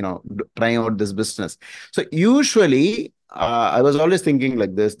back, trying out this business. So usually, I was always thinking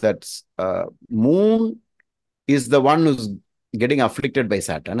like this, that moon is the one who's getting afflicted by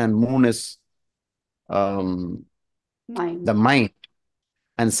Saturn, and moon is um, the Mind. mind,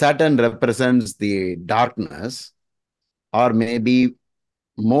 and Saturn represents the darkness, or maybe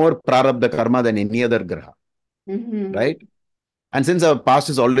more prarabdha karma than any other graha, Mm-hmm. right? And since our past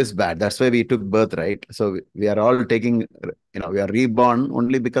is always bad, that's why we took birth, right? So we are all taking, we are reborn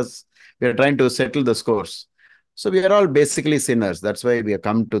only because we are trying to settle the scores. So we are all basically sinners. That's why we have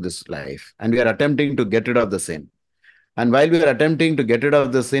come to this life, and we are attempting to get rid of the sin. And while we are attempting to get rid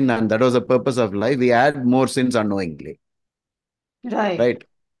of the sin, and that was the purpose of life, we add more sins unknowingly, Right. right?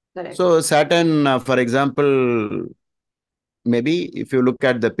 Correct. So Saturn, for example, maybe if you look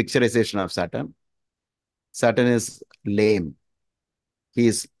at the picturization of Saturn, Saturn is lame. He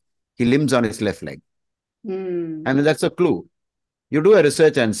is he limps on his left leg. Hmm. I mean, that's a clue. You do a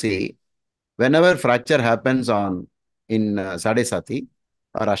research and see whenever fracture happens in Sade Sati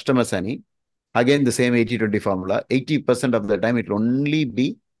or Ashtamasani, again the same 80-20 formula, 80% of the time it will only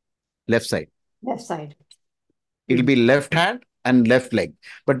be left side. Left side. It will Hmm. be left hand and left leg.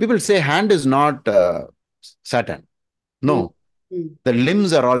 But people say hand is not Saturn. Hmm. No, Hmm. the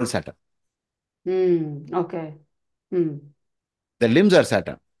limbs are all Saturn. Hmm. Okay. Hmm. The limbs are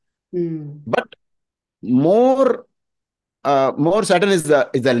Saturn. Hmm. But more more Saturn is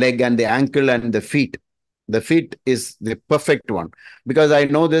the leg and the ankle and the feet. The feet is the perfect one, because I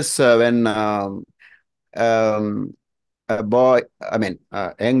know this when um, a boy, I mean,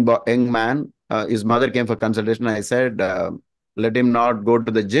 young man, his mother came for consultation. I said, let him not go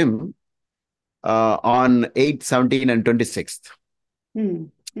to the gym on 8th, 17th, and 26th, Hmm.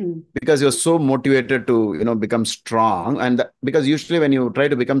 Hmm. because he was so motivated to, become strong. And because usually when you try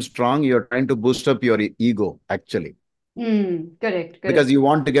to become strong, you're trying to boost up your ego, actually, Hmm. Correct. because Correct. you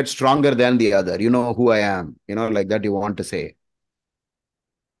want to get stronger than the other. You know who I am, like that you want to say.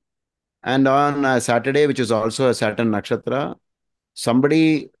 And on Saturday, which is also a Saturn Nakshatra,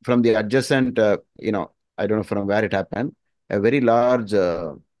 somebody from the adjacent, I don't know from where it happened, a very large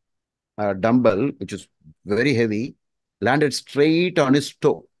dumbbell, which is very heavy, landed straight on his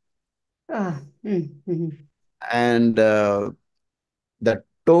toe. Hmm. Hmm. And the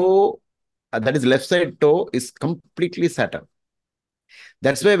toe, that is left side toe, is completely Saturn.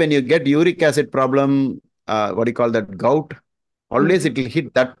 That's why when you get uric acid problem, what do you call that, gout, always Hmm. it will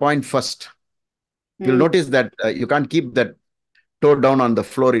hit that point first. You'll Hmm. notice that you can't keep that toe down on the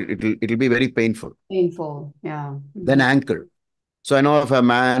floor. It'll be very painful. Painful. Yeah. Then Hmm. ankle. So I know of a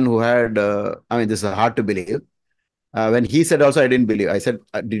man who had, I mean, this is hard to believe. When he said also, I didn't believe. I said,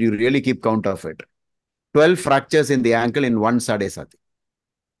 did you really keep count of it? 12 fractures in the ankle in one Sade Sati.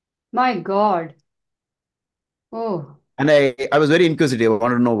 My God. Oh. And I was very inquisitive. I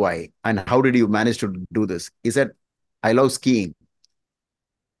wanted to know why. And how did you manage to do this? He said, I love skiing.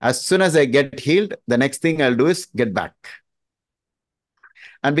 As soon as I get healed, the next thing I'll do is get back.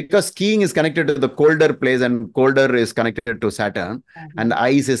 And because skiing is connected to the colder place, and colder is connected to Saturn, and Mhm.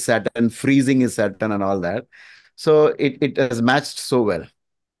 ice is Saturn, freezing is Saturn, and all that. So it has matched so well.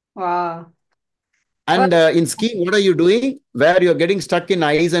 Wow. But And in skiing, what are you doing? Where you're getting stuck in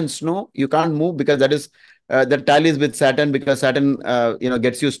ice and snow, you can't move because that tallies with Saturn, because Saturn,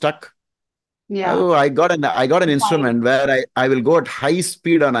 gets you stuck. yeah. Oh, I got an Fine. instrument where I will go at high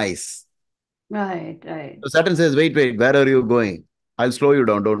speed on ice. Right. Right. So Saturn says, wait, where are you going? I'll slow you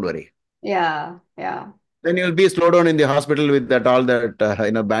down. Don't worry. Yeah. Yeah. Then you'll be slowed down in the hospital with that all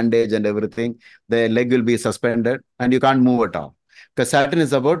that bandage and everything. The leg will be suspended and you can't move at all. Because Saturn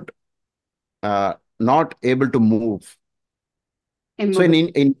is about not able to move. So in, Immobility. in,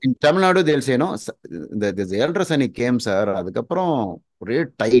 in in Tamil Nadu, they'll say, no, the elder son, he came, sir, அதுக்கப்புறம் ஒரே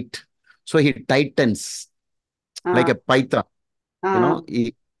tight. So he tightens like Ah. a python, Ah. he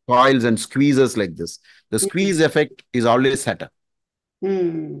coils and squeezes like this. The Hmm. squeeze effect is always Saturn.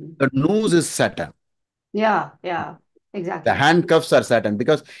 Hmm. The nose is Saturn. Yeah. Yeah. The Exactly. handcuffs are Saturn,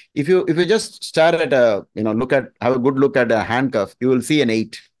 because if you just stare at have a good look at a handcuff, you will see an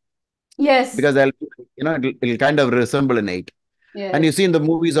eight, Yes. because it'll kind of resemble an eight. And you Yes. see in the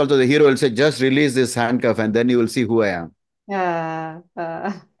movies also, the hero will say, just release this handcuff and then you will see who I am. Yeah.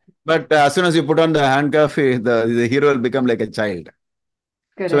 But as soon as you put on the handcuff, the hero will become like a child.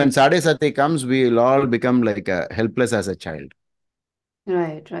 So when Correct. Sade Sati comes, we will all become like helpless as a child.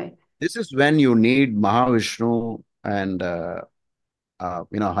 Right. Right. This is when you need Mahavishnu and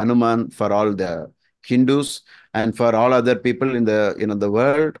Hanuman for all the Hindus, and for all other people in the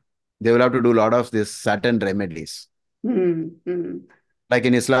world. They will have to do a lot of this Saturn remedies. Hmm. Hmm. Like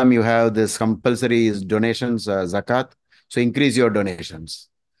in Islam, you have this compulsory donations, zakat. So increase your donations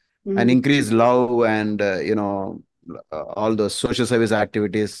and Mm. increase love and, all those social service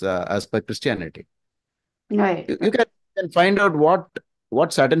activities as per Christianity. Right, You right. can find out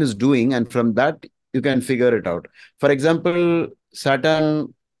what Saturn is doing, and from that you can figure it out. For example,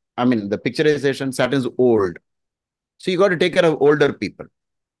 Saturn, I mean, the picturization, Saturn is old. So you got to take care of older people.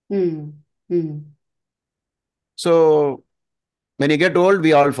 Mm. Mm. So when you get old,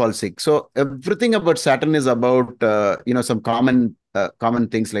 we all fall sick. So everything about Saturn is about some common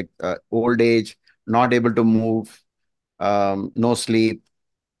things like old age, not able to move, no sleep,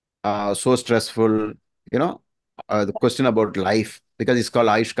 so stressful. You know, the question about life, because it's called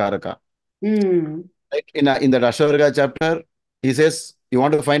Aish Karaka. Mm. Right? In the Ashwarga chapter, he says you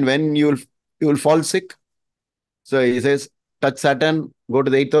want to find when you will fall sick. So he says touch Saturn, go to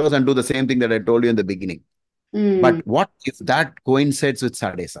the eighth house, and do the same thing that I told you in the beginning. Mm. But what if that coincides with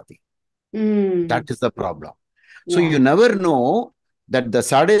Sade Sati? That Mm. is the problem. So Yeah. you never know that the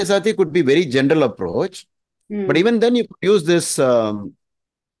Sade Sati could be very general approach, but Mm. even then you could use this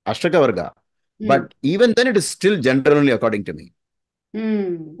Ashtaka Varga. Mm. But even then it is still general only according to me.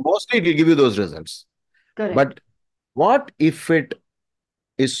 Mm. Mostly it will give you those results. Correct. But what if it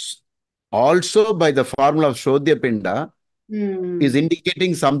is also by the formula of Shodhya Pinda is Mm.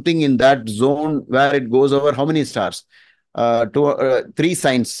 indicating something in that zone where it goes over how many stars? Three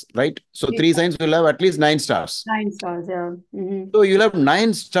signs, right? So Yeah. three signs will have at least 9 stars. 9 stars, yeah. Mm-hmm. So you'll have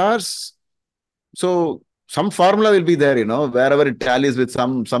 9 stars. So some formula will be there, wherever it tallies with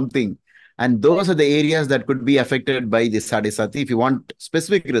something. And those are the areas that could be affected by the sadesati if you want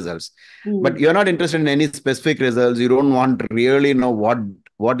specific results. But Mm. you're not interested in any specific results. You don't want to really know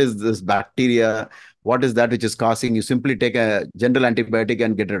what is this bacteria, what is that which is causing. You simply take a general antibiotic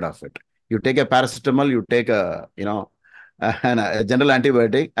and get rid of it. You take a paracetamol, you take a general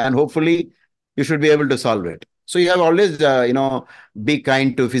antibiotic, and hopefully you should be able to solve it. So you have always, be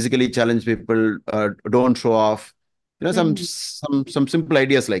kind to physically challenged people. Don't show off. Mm. Some simple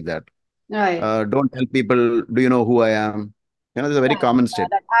ideas like that. Right. Don't tell people, do you know who I am? This is a very Yeah. common Yeah, state.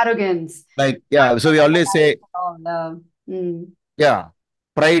 that arrogance. Like, Not yeah. So we showing the always light say, at all. Mm. yeah,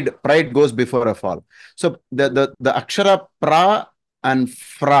 pride goes before a fall. So the akshara pra and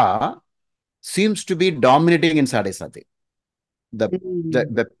fra seems to be dominating in Sadesati. The,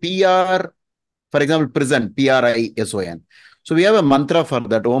 Mm. the PR, for example, prison, Prison. So we have a mantra for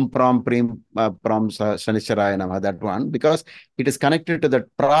that, Om Pram Prim Pram Shanisharaya Namah, that one, because it is connected to the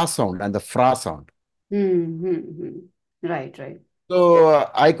pra sound and the fra sound. Mm. Mm. Right, right. So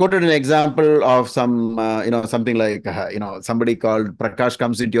I quoted an example of something like, somebody called Prakash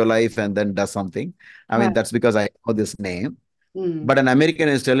comes into your life and then does something. I mean, Right. that's because I know this name. But Mm. an American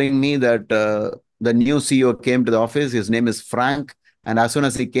is telling me that the new CEO came to the office. His name is Frank. And as soon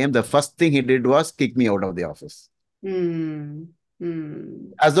as he came, the first thing he did was kick me out of the office, Mm.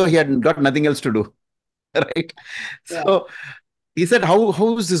 Mm. as though he had got nothing else to do. Right. Yeah. So he said,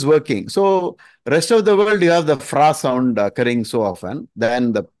 how is this working? So rest of the world, you have the fra sound occurring so often.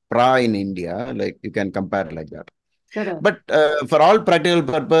 Then the pra in India, like you can compare like that. Correct. But for all practical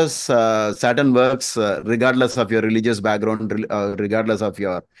purpose, Saturn works regardless of your religious background, regardless of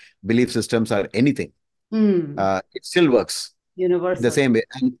your belief systems or anything. Mm. It still works the Universal. same way.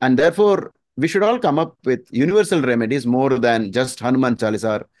 And therefore, we should all come up with universal remedies more than just Hanuman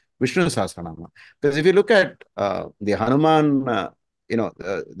Chalisa or Vishnu Sahasranama. Because if you look at the Hanuman,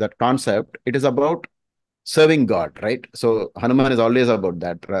 that concept, it is about serving God, right? So Hanuman is always about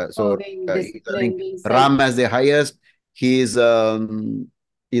that. So Serving, he's having discipline, being self. Ram as the highest. He's a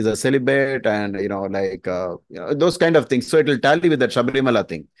celibate, and those kind of things. So it will tally with that Sabrimala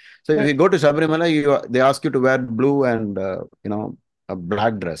thing. So if you go to Sabrimala, they ask you to wear blue and a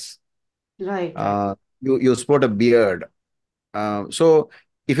black dress. Right, right. You sport a beard. So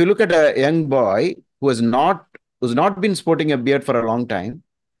if you look at a young boy who's not been sporting a beard for a long time,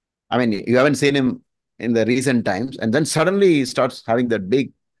 I mean, you haven't seen him in the recent times, and then suddenly he starts having that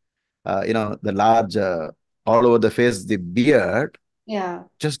big, the large, all over the face, the beard. Yeah.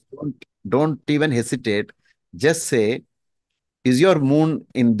 Just don't even hesitate. Just say, "Is your moon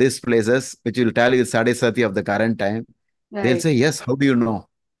in these places?" Which will tell you Sade Sati of the current time. They'll Right. say, "Yes." How do you know?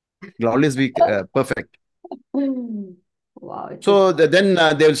 It'll always be perfect. Wow, it's a So then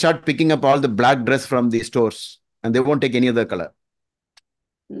they will start picking up all the black dress from the stores, and they won't take any other color.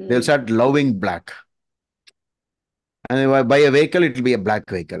 They'll mm, start loving black. And if I buy a vehicle, it will be a black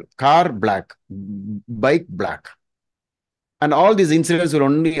vehicle. Car, black. Bike, black. And all these incidents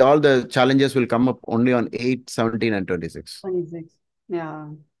all the challenges will come up only on 8, 17, and 26. 26. Yeah.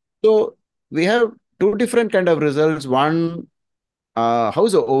 So we have two different kind of results. One,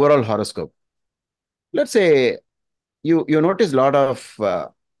 how's the overall horoscope? Let's say you notice a lot of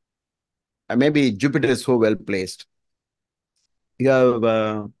maybe Jupiter is so well placed. You have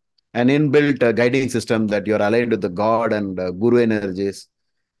an inbuilt guiding system that you're aligned with the God and Guru energies.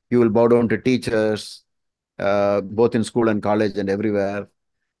 You will bow down to teachers, both in school and college and everywhere.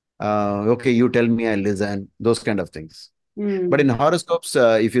 Okay, you tell me, I listen. Those kind of things. But in Mm. horoscopes,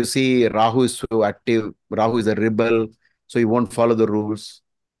 if you see Rahu is so active, Rahu is a rebel, so he won't follow the rules.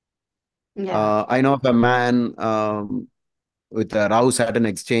 Yeah. I know of a man with a Rahu Saturn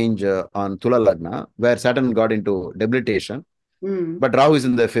exchange on Tula Lagna, where Saturn got into debilitation, Mm. but Rahu is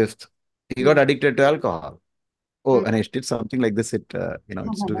in the fifth. He got Mm. addicted to alcohol. Oh, Mm. when I did something like this,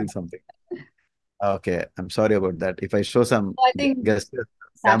 it's doing something. Okay, I'm sorry about that. If I show some I think gestures,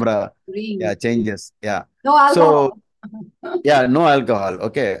 Saturn camera, yeah, green. changes. Yeah. No So, alcohol. yeah, no alcohol.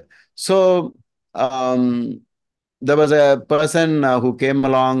 Okay. So, there was a person who came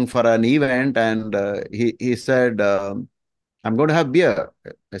along for an event and he said, I'm going to have beer.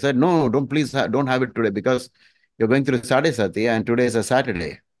 I said, no, don't please, don't have it today because you're going through Sade Sati and today is a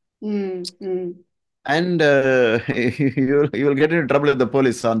Saturday. Mm. Mm. And you will get into trouble with the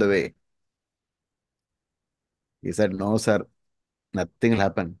police on the way. He said, no, sir, nothing will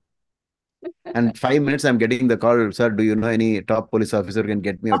happen. And 5 minutes, I'm getting the call, sir, do you know any top police officer who can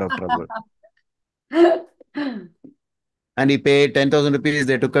get me out of trouble? And he paid 10,000 rupees.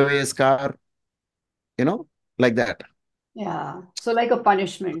 They took away his car, you know, like that. Yeah. So like a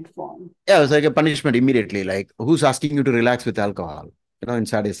punishment form. Yeah, it was like a punishment immediately. Like, who's asking you to relax with alcohol? In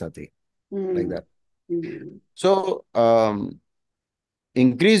Sade Sati, like Mm. that. Mm. So,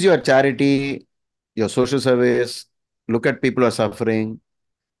 increase your charity, your social service, look at people who are suffering.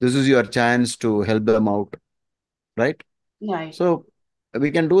 This is your chance to help them out, right? Right. So we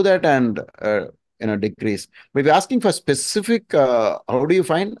can do that and decrease. But if you're asking for specific, how do you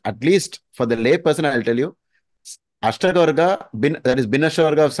find? At least for the lay person, I'll tell you, Ashtavarga, that is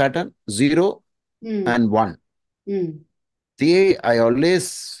Binashavarga of Saturn, 0 Mm. and 1. Mm. I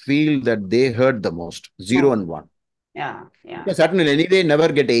always feel that they hurt the most, 0 More. and 1. Yeah. Yeah. Because Saturn will anyway never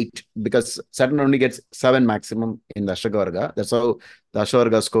get 8 because Saturn only gets 7 maximum in the Ashtavarga. That's how the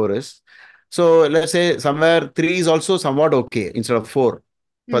Ashtavarga score is. So let's say somewhere 3 is also somewhat okay instead of 4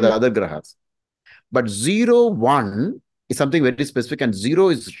 for the Mm. other grahas. But 0, 1 is something very specific, and 0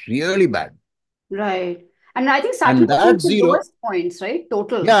 is really bad. Right. And I think Saturn And has some that of the 0, lowest points, right?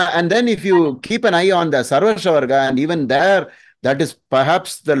 Total. yeah, and then if you keep an eye on the Sarva Shavarga, and even there, that is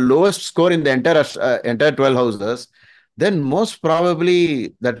perhaps the lowest score in the entire 12 houses, then most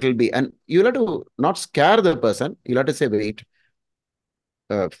probably that will be, and you'll have to not scare the person, you'll have to say, wait,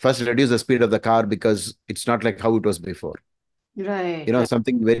 first reduce the speed of the car because it's not like how it was before. Right. Right.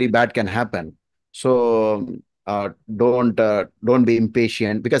 Something very bad can happen. So don't be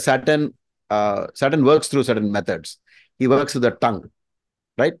impatient because Saturn works through certain methods. He works with the tongue,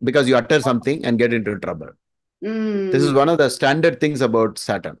 right? Because you utter something and get into trouble. This is Mm. one of the standard things about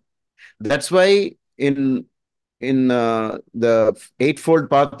Saturn. That's why in the eightfold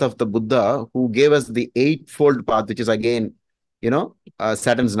path of the Buddha, who gave us the eightfold path, which is again,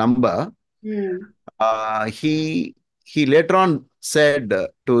 Saturn's number, Mm. he later on said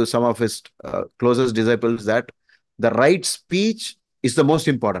to some of his closest disciples that the right speech is the most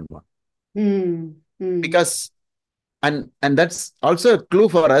important one Mm. Mm. because and that's also a clue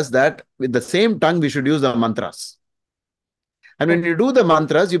for us that with the same tongue we should use the mantras. And when Correct. you do the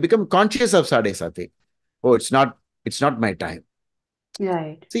mantras, you become conscious of sadesati. Oh, it's not my time. Right.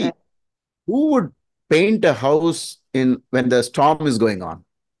 Right. See, who would paint a house in when the storm is going on?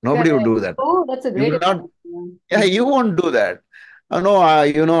 Nobody would Correct. do that. Oh, that's a You great will not. example. Yeah. Yeah, Mm. you won't do that. No,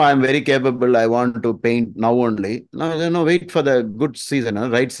 I'm very capable. I want to paint now only. No, no, no, wait for the good season,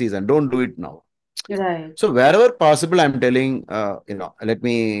 right season. Don't do it now. Right. So wherever possible, I'm telling, let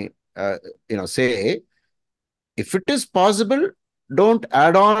me, say, if it is possible, don't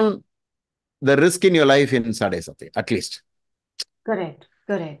add on the risk in your life in Sadesati, at least. Correct.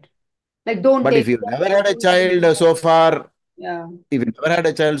 Correct. Like, don't But take if you've the never had a responsibility. child so far, Yeah. if you never had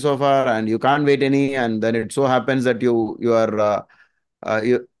a child so far and you can't wait any, and then it so happens that your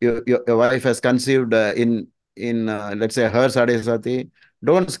wife has conceived in let's say her sadesati,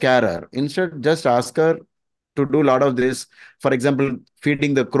 don't scare her. Instead, just ask her to do a lot of this. For example,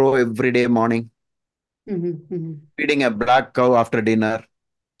 feeding the crow every day morning, Mm-hmm. Mm-hmm. feeding a black cow after dinner,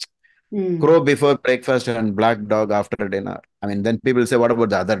 Mm. crow before breakfast and black dog after dinner. I mean, then people say, what about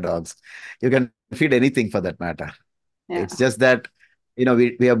the other dogs? You can feed anything for that matter. It's Yeah. just that,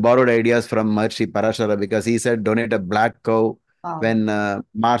 we have borrowed ideas from Maharishi Parashara because he said donate a black cow Wow.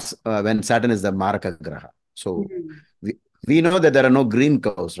 when Saturn is the Maraka Graha. So Mm. we know that there are no green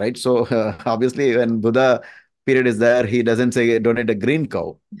cows, right? So obviously, when Buddha period is there, he doesn't say donate a green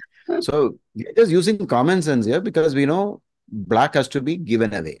cow. So we're just using common sense here because we know black has to be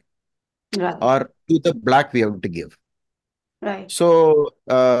given away, Right, or to the black we have to give. right. So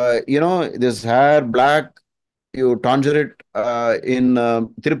this hair black, you tonsure it in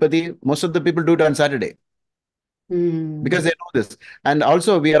Tirupati. Most of the people do it on Saturday because Hmm. they know this. And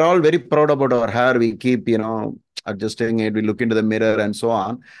also, we are all very proud about our hair. We keep, adjusting it. We look into the mirror and so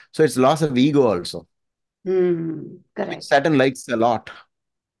on. So it's loss of ego also, Hmm. which Correct. Saturn likes a lot.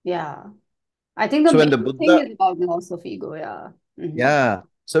 Yeah. I think the So when the main thing Buddha, is about loss of ego. Yeah. Hmm. yeah.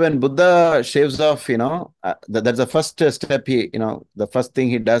 So when Buddha shaves off, that's the first step. The first thing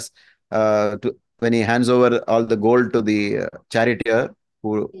he does when he hands over all the gold to the charioteer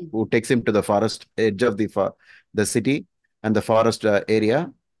who takes him to the forest edge of the city and the forest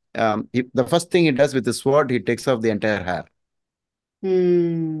area. The first thing he does with his sword, he takes off the entire hair.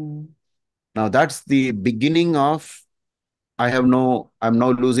 Hmm. Now that's the beginning of I'm now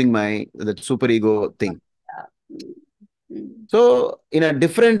losing my that super ego thing. Yeah. Hmm. So in a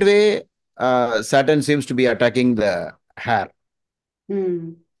different way, Saturn seems to be attacking the hair.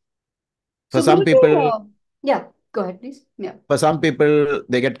 Hmm. For So, some Guruji, people, yeah, go ahead, please. Yeah. for some people,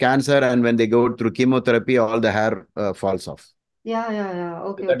 they get cancer, and when they go through chemotherapy, all the hair falls off. Yeah, yeah, yeah. So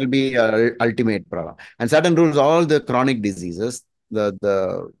Okay, that will okay. be ultimate problem. And Saturn rules all the chronic diseases,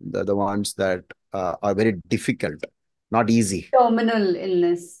 the ones that are very difficult, not easy. Terminal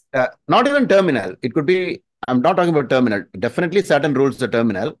illness. Not even terminal. It could be. I'm not talking about terminal. Definitely, Saturn rules the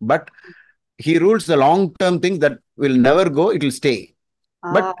terminal, but he rules the long-term things that will never go. It will stay,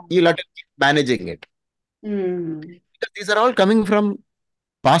 Ah. but you'll have to keep managing it. Hmm. Because these are all coming from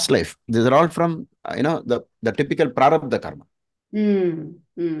past life. These are all from the typical prarabdha karma. Hmm.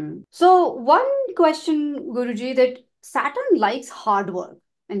 Hmm. So, one question, Guruji, that Saturn likes hard work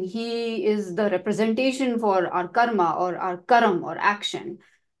and he is the representation for our karma or our karam or action.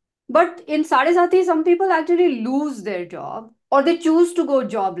 But in Sade Sati, some people actually lose their job or they choose to go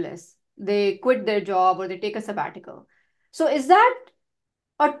jobless. They quit their job or they take a sabbatical. So, is that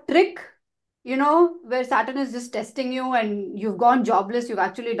a trick, where Saturn is just testing you and you've gone jobless, you've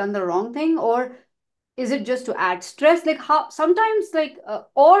actually done the wrong thing? Or is it just to add stress? Like, how sometimes, like,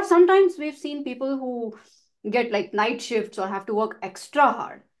 or sometimes we've seen people who get like night shifts or have to work extra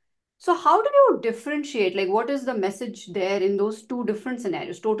hard. So, how do you differentiate? Like, what is the message there in those two different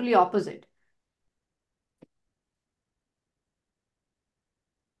scenarios, totally opposite?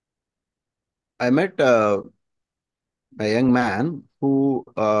 I met a young man who,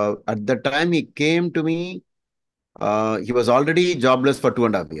 at the time he came to me, he was already jobless for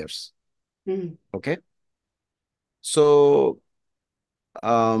 2.5 years. Mm, Okay. So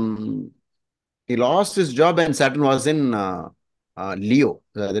um, he lost his job and Saturn was in Leo,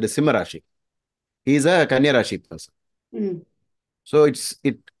 that is Simha Rashi. He is a Kanya Rashi person. mm, So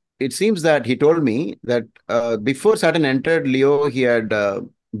it seems that he told me that before Saturn entered Leo, he had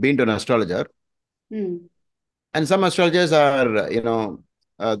been to an astrologer. mm, And some astrologers are,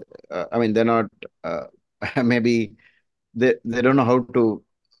 uh, I mean, they're not, uh, maybe they don't know how to,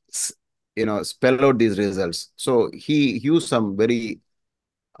 spell out these results. So he used some very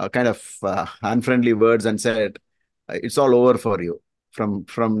kind of unfriendly words and said, "It's all over for you from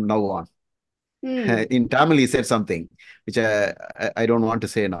now on." mm, In Tamil, he said something which I don't want to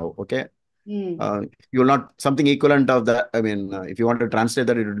say now. Okay, mm, uh, you will not something equivalent of that. I mean, if you want to translate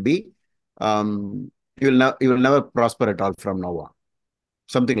that, it would be, um, you will never prosper at all from now on.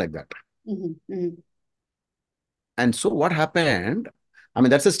 Something like that. mm, mm, And so what happened? I mean,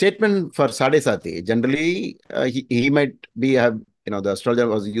 that's a statement for Sade Sati. Generally, he might be have the astrologer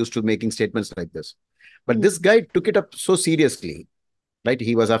was used to making statements like this, but mm, this guy took it up so seriously, right?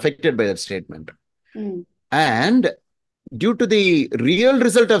 He was affected by that statement, mm, and due to the real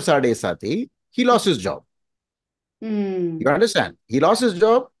result of Sade Sati, he lost his job. You mm. understand? He lost his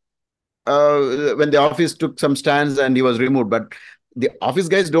job when the office took some stands and he was removed. But the office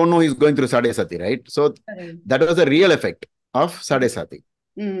guys don't know he's going through Sade Sati, right? So Correct. that was the real effect of Sade Sati.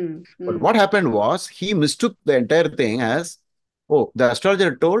 Mm, But mm, what happened was he mistook the entire thing as, oh, the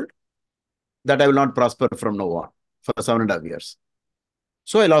astrologer told that I will not prosper from now on for 7.5 years.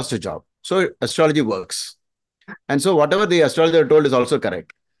 So I lost a job. So astrology works. And so whatever the astrologer told is also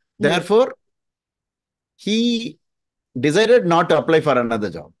correct. mm. Therefore, he decided not to apply for another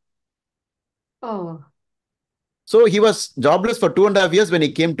job. Oh, So he was jobless for 2.5 years when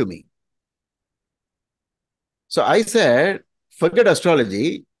he came to me. So I said, forget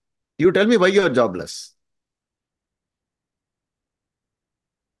astrology. You tell me why you are jobless.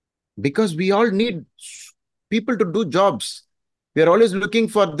 Because we all need people to do jobs. We are always looking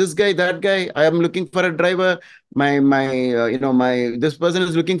for this guy, that guy. I am looking for a driver. My this person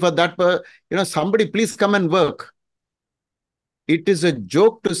is looking for that. Somebody please come and work. It is a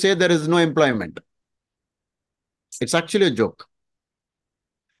joke to say there is no employment. It's actually a joke.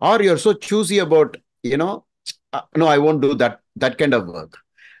 Or you're so choosy about, no, I won't do that kind of work.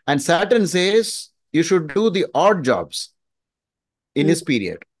 And Saturn says you should do the odd jobs in Mm, his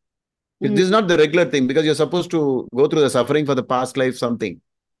period. This is mm, not the regular thing because you're supposed to go through the suffering for the past life, something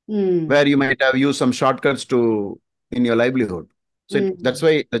mm, where you might have used some shortcuts to in your livelihood. So that's mm,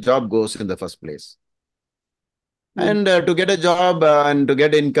 why the job goes in the first place. mm, And to get a job and to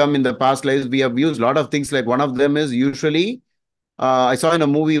get income in the past lives, we have used a lot of things. Like one of them is usually I saw in a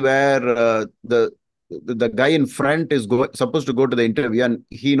movie where the guy in front is supposed to go to the interview, and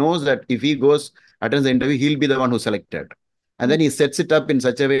he knows that if he goes attends the interview, he'll be the one who's selected. And mm. then he sets it up in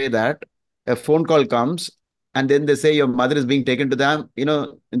such a way that a phone call comes, and then they say your mother is being taken to the in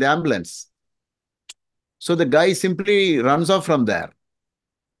the ambulance. So the guy simply runs off from there,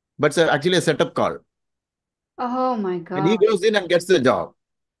 but it's actually a setup call, Oh my and he God. goes in and gets the job.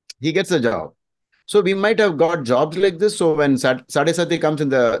 He gets the job. So we might have got jobs like this. So when Sade Sati comes in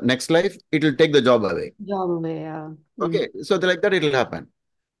the next life, it will take the job away. Job away, yeah. Mm, Okay. So like that, it will happen.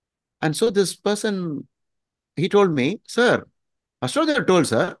 And so this person, he told me, sir, astrologer told,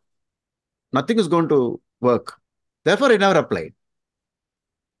 sir, nothing is going to work. Therefore, I never applied.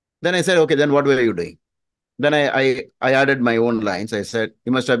 Then I said, okay, then what were you doing? Then I added my own lines. I said,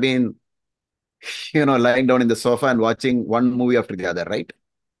 you must have been, lying down in the sofa and watching one movie after the other, right?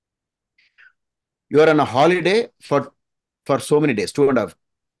 You are on a holiday for so many days, 2.5.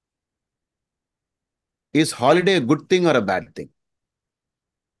 Is holiday a good thing or a bad thing?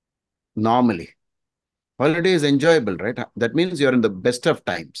 Normally. Holiday is enjoyable, right? That means you're in the best of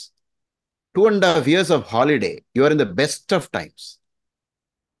times. 2.5 years of holiday, you are in the best of times.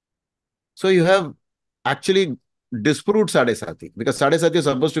 So you have actually disproved Sade Sati because Sade Sati is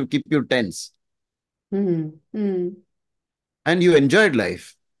supposed to keep you tense mm, mm, and you enjoyed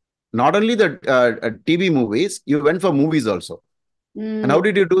life. Not only the TV movies, you went for movies also. And how mm,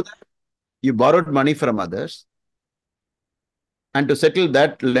 did you do that? You borrowed money from others, and to settle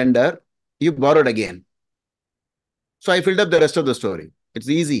that lender, you borrowed again. So I filled up the rest of the story. It's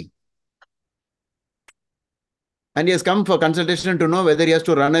easy. And he has come for consultation to know whether he has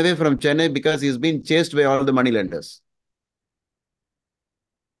to run away from Chennai because he's been chased by all the money lenders.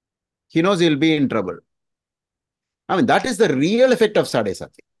 He knows he'll be in trouble. I mean, that is the real effect of Sade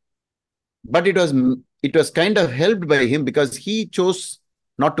Sati. But it was kind of helped by him because he chose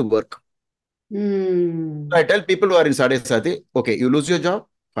not to work. So mm, I tell people who are in Sade Sati, okay, you lose your job,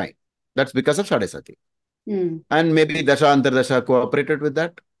 fine. That's because of Sade Sati. mm, And maybe Dasha Antardasha cooperated with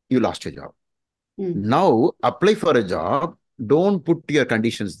that, you lost your job. mm, Now apply for a job, don't put your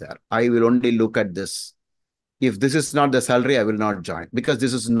conditions there. I will only look at this. If this is not the salary, I will not join because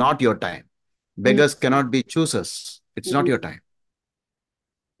this is not your time. mm, Beggars cannot be choosers. It's not mm, your time.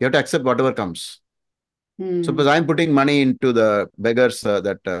 You have to accept whatever comes. mm, Suppose I'm putting money into the beggars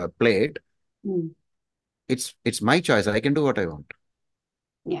that plate. mm. It's my choice. I can do what I want.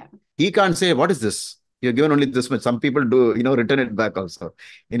 Yeah. He can't say, what is this? You're given only this much. Some people do, return it back also.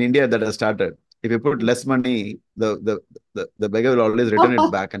 In India, that has started. If you put less money, the beggar will always return it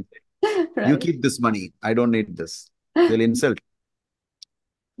back and say, you Right. keep this money. I don't need this. They'll insult.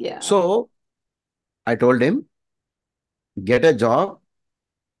 Yeah. So I told him, get a job.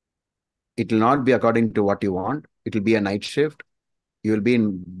 It will not be according to what you want. It will be a night shift. You will be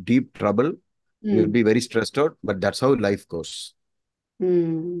in deep trouble. You will Mm, be very stressed out, but that's how life goes.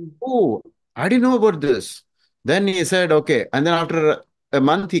 mm, Oh, I didn't know about this. Then he said, okay. And then after a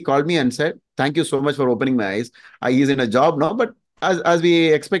month, he called me and said, thank you so much for opening my eyes. He's in a job now, but as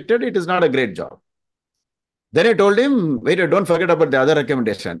we expected, it is not a great job. Then I told him, wait, don't forget about the other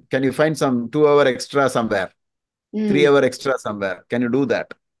recommendation. Can you find some 2 hour extra somewhere, three mm, hour extra somewhere? Can you do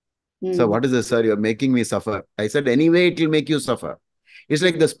that? So mm, what is this, sir? You're making me suffer. I said, anyway, it will make you suffer. It's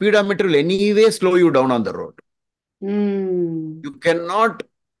like the speedometer will anyway slow you down on the road. mm. You cannot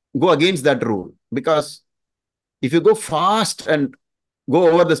go against that rule because if you go fast and go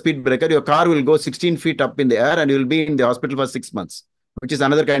over the speed breaker, your car will go 16 feet up in the air and you will be in the hospital for 6 months, which is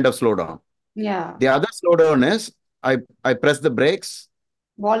another kind of slowdown. Yeah. The other slowdown is I press the brakes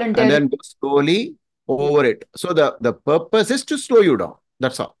and Voluntary. then go slowly over it. So the purpose is to slow you down.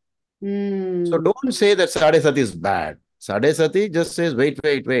 That's all. So Mm. don't say that Sade Sati is bad. Sade Sati just says, wait,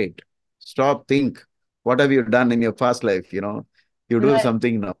 wait, wait. Stop, think. What have you done in your past life? You do Right.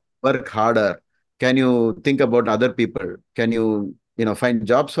 something now. Work harder. Can you think about other people? Can you, find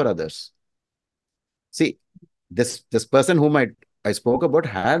jobs for others? See, this person whom I spoke about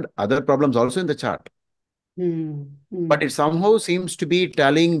had other problems also in the chart, but Mm. it somehow seems to be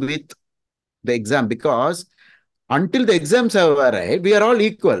tallying with the exam, because until the exams have arrived, we are all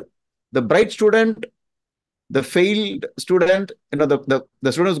equal. The bright student, the failed student,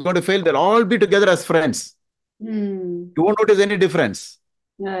 the student who's going to fail, they'll all be together as friends. Mm. You won't notice any difference.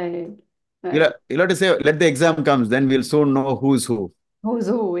 Right. You'll, Right. you'll have to say, let the exam comes, then we'll soon know who's who. Who's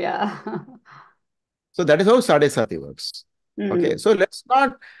who? Yeah. So that is how Sade Sati works. Okay. Mm. So let's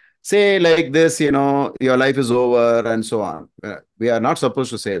not say like this, your life is over and so on. We are not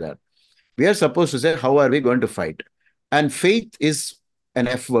supposed to say that. We are supposed to say, how are we going to fight? And faith is an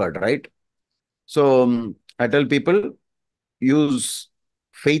F word, right? So I tell people, use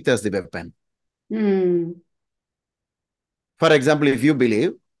faith as the weapon. Mm. For example, if you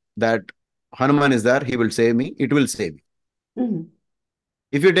believe that Hanuman is there, he will save me, it will save you. Mm.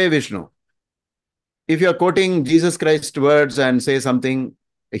 If you say Vishnu, if you are quoting Jesus Christ words and say something,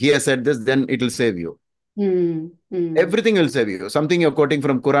 he has said this, then it will save you. Mm. Mm. Everything will save you. Something you're quoting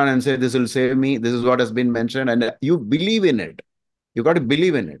from Quran and say, this will save me, this is what has been mentioned, and you believe in it. You got to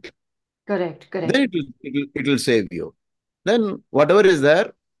believe in it. Correct. Then Correct. it will save you. Then whatever is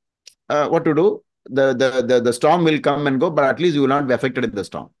there, what to do? The storm will come and go, but at least you will not be affected in the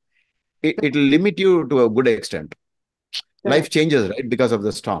storm. It will limit you to a good extent. Life Correct. changes, right, because of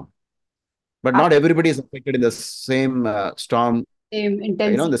the storm. But not Absolutely. everybody is affected in the same storm, Same the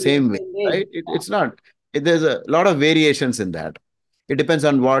intensity and same way, same way. right? It's not. There's a lot of variations in that. It depends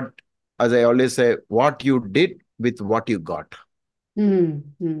on what, as I always say, what you did with what you got. Mm.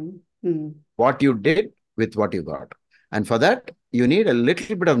 Mm. Mm. What you did with what you got. And for that, you need a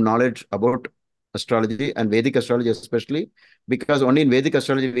little bit of knowledge about astrology and Vedic astrology, especially because only in Vedic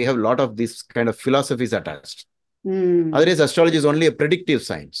astrology we have a lot of these kind of philosophies attached. Mm. Otherwise, astrology is only a predictive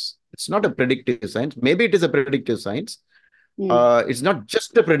science. It's not a predictive science. Maybe it is a predictive science. Mm. It's not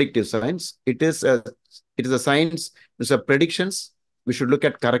just a predictive science. It is a science. It's a predictions. We should look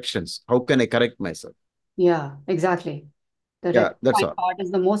at corrections. How can I correct myself? Yeah, exactly. The Yeah, that's rectifying all. part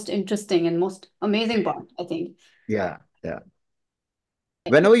is the most interesting and most amazing part, I think. Yeah, yeah.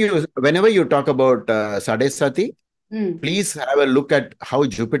 Whenever you talk about Sade Sati, Mm. please have a look at how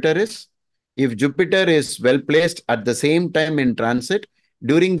Jupiter is. If Jupiter is well placed at the same time in transit,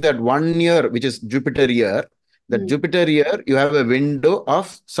 during that 1 year, which is Jupiter year, that Mm. Jupiter year, you have a window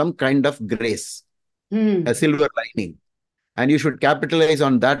of some kind of grace, a Mm. silver lining, and you should capitalize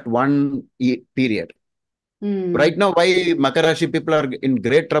on that one period. Mm. Right now, why Makar Rashi people are in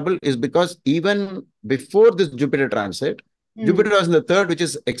great trouble is because even before this Jupiter transit, Mm. Jupiter was in the third, which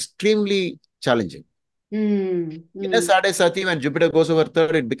is extremely challenging. Mm. In a Mm. Sade Sati, when Jupiter goes over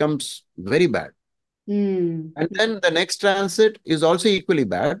third, it becomes very bad. Mm. And then the next transit is also equally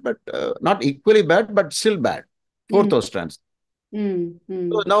bad, but not equally bad, but still bad. Fourth Mm. house transit. Mm. So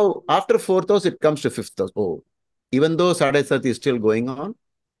Mm. now, after fourth house, it comes to fifth house. Oh, even though Sade Sati is still going on,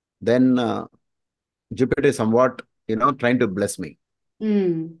 then Jupiter is somewhat, trying to bless me.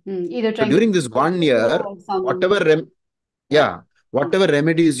 Mm. Mm. Either So trying to during this 1 year, or some, whatever yeah. yeah, whatever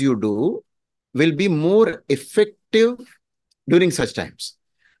remedies you do will be more effective during such times.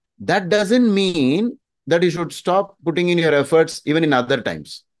 That doesn't mean that you should stop putting in your efforts even in other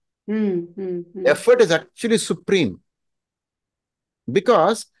times. Mm. Mm. Mm. Effort is actually supreme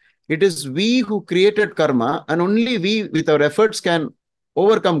because it is we who created karma, and only we with our efforts can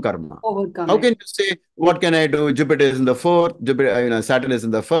overcome karma. Overcome How it. can you say, what can I do? Jupiter is in the fourth, Jupiter, Saturn is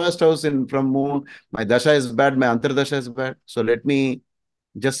in the first house from moon. My dasha is bad, my antardasha is bad. So let me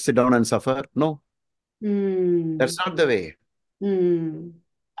just sit down and suffer. No, Mm. that's not the way. Mm.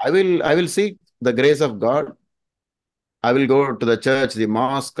 I will seek the grace of God. I will go to the church, the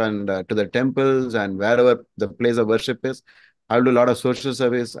mosque, and to the temples, and wherever the place of worship is. I'll do a lot of social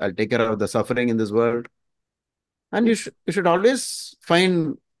service. I'll take care of the suffering in this world. And you should always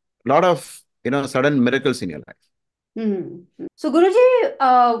find a lot of sudden miracles in your life. Mm. So,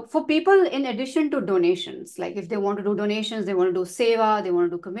 Guruji, for people, in addition to donations, like if they want to do donations, they want to do seva, they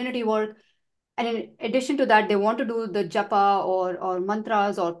want to do community work, and in addition to that, they want to do the japa or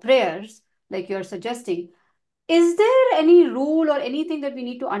mantras or prayers, like you're suggesting. Is there any rule or anything that we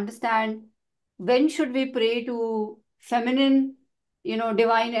need to understand? When should we pray to feminine,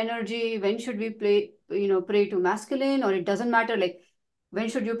 divine energy? When should we pray to masculine? Or it doesn't matter. Like, when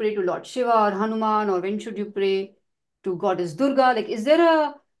should you pray to Lord Shiva or Hanuman? Or when should you pray to Goddess Durga? Like, is there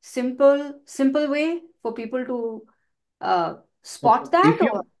a simple way for people to spot that?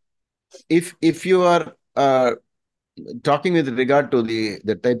 If Or you if you are talking with regard to the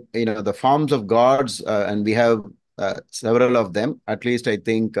type, the forms of gods, and we have several of them. At least I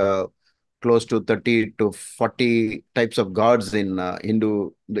think close to 30 to 40 types of gods in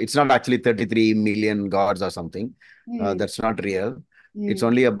Hindu. It's not actually 33 million gods or something. That's not real. It's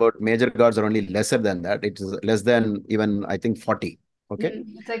only about major gods are only lesser than that. It is less than even, I think, 40. Okay.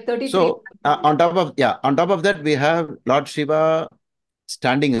 It's like 33. So on top of that, we have Lord Shiva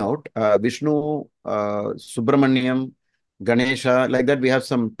standing out, Vishnu, Subramaniam, Ganesha, like that. We have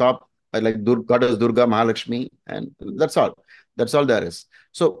some top like goddess Durga, Mahalakshmi, and that's all there is.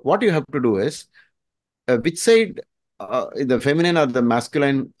 So what you have to do is which side, the feminine or the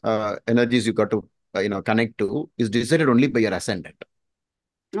masculine energies you got to connect to is decided only by your ascendant.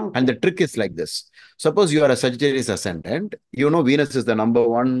 And the Okay. trick is like this. Suppose you are a Sagittarius ascendant, you know Venus is the number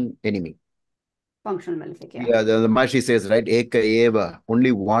one enemy. Functional malefic, yeah. Yeah, the Maharshi says, right, Eka Eva,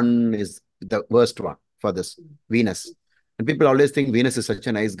 only one is the worst one for this, Venus. And people always think Venus is such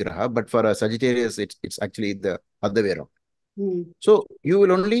a nice graha, but for a Sagittarius, it's actually the other way around. So you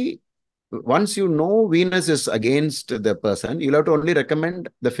will only, once you know Venus is against the person, you'll have to only recommend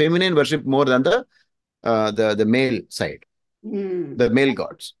the feminine worship more than the male side, the male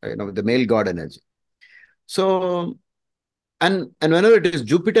gods, the male god energy. So, and whenever it is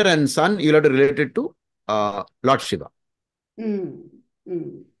Jupiter and Sun, you'll have to relate it to Lord Shiva.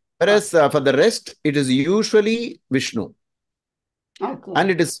 Whereas for the rest, it is usually Vishnu. Okay. And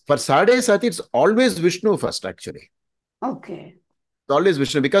it is for Sade Sati, it's always Vishnu first, actually. Okay. It's always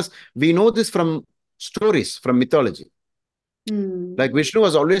Vishnu because we know this from stories, from mythology. Like Vishnu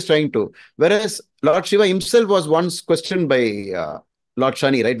was always trying to, whereas Lord Shiva himself was once questioned by Lord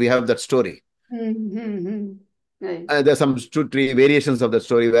Shani, right? We have that story. Right. There's some 2-3 variations of the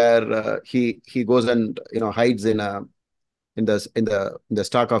story where he goes and hides in the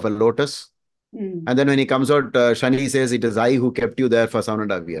stalk of a lotus. And then when he comes out, Shani says, "It is I who kept you there for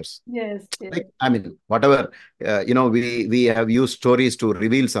 7.5 years." Yes. Like, I mean, whatever, we have used stories to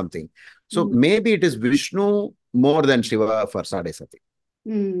reveal something. So maybe it is Vishnu more than Shiva for Sade Sati.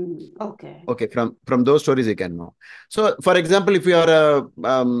 Okay. Okay, from those stories you can know. So, for example, if you are a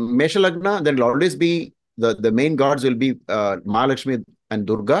Mesha Lagna, then it'll always be the main gods will be Mahalakshmi and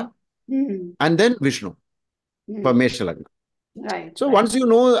Durga, and then Vishnu for Mesha Lagna. Right. So Right. once you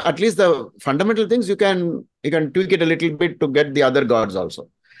know at least the fundamental things, you can tweak it a little bit to get the other gods also.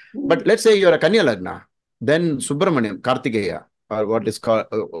 But let's say you're a Kanya Lagna, then Subramaniam, Kartikeya, or what is called,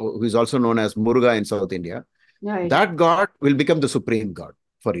 who is also known as Muruga in South India, Right. that god will become the supreme god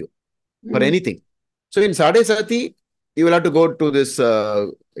for you, for anything. So in Sade Sati, you will have to go to this,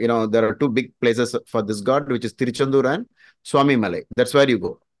 there are two big places for this god, which is Tiruchendur and Swami Malai. That's where you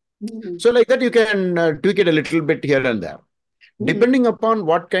go. So like that, you can tweak it a little bit here and there. Depending upon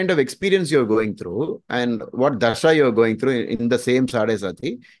what kind of experience you're going through and what dasha you're going through in the same Sade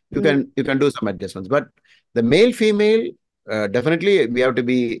Sati, you can do some adjustments. But the male, female, definitely we have to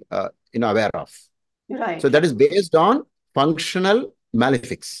be aware of. Right. So that is based on functional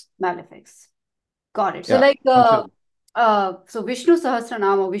malefics. Malefics. Got it. So Yeah. like so Vishnu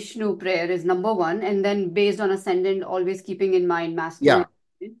Sahasranam or Vishnu prayer is number one, and then based on ascendant, always keeping in mind masculine.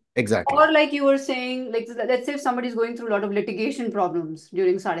 Yeah, exactly. Or like you were saying, like let's say if somebody's going through a lot of litigation problems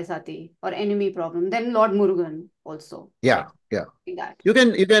during Sade Sati or enemy problem, then Lord Murugan also. Yeah, Right? yeah. Like that. You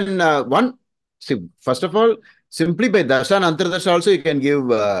can see, first of all, simply by dasha and antardasha also you can give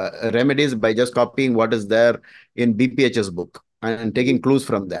remedies by just copying what is there in BPH's book and taking clues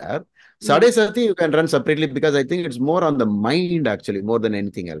from there. Sade Sati you can run separately because I think it's more on the mind actually more than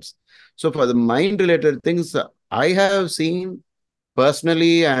anything else. So for the mind related things, I have seen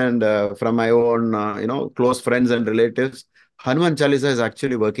personally and from my own close friends and relatives, Hanuman Chalisa is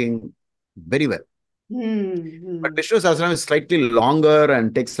actually working very well. But Vishnu Sahasranam is slightly longer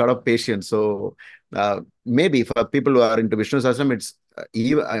and takes a lot of patience. So maybe for people who are into Vishnu Sahasranam, it's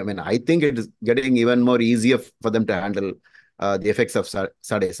I think it is getting even more easier for them to handle the effects of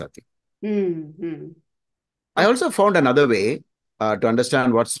Sade Sati. I also found another way to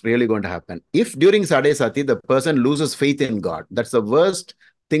understand what's really going to happen. If during Sade Sati, the person loses faith in God, that's the worst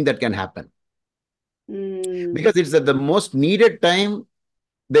thing that can happen. Because it's at the most needed time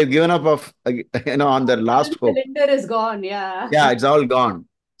they've given up of on their last hope. The cylinder is gone. Yeah. Yeah, it's all gone.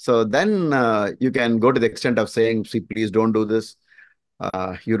 So then you can go to the extent of saying, "See, please don't do this.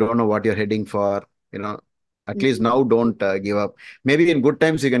 You don't know what you're heading for. At least now don't give up. Maybe in good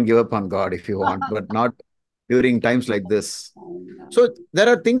times you can give up on God if you want, but not during times like this." So there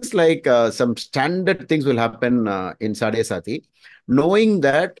are things like some standard things will happen in Sade Sati, knowing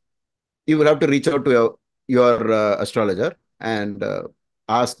that you will have to reach out to your astrologer and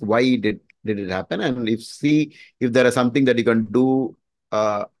ask why did it happen, and if there is something that you can do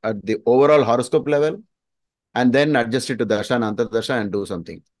at the overall horoscope level, and then adjust it to dasha and antardasha and do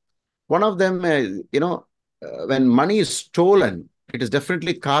something. One of them, when money is stolen, it is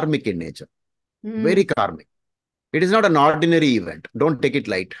definitely karmic in nature, Mm. very karmic. It is not an ordinary event. Don't take it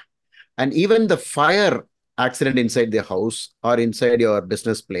light. And even the fire accident inside the house or inside your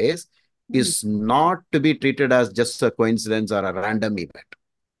business place Mm. is not to be treated as just a coincidence or a random event.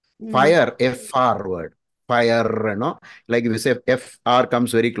 Mm. Fire, FR word, fire, like if you say FR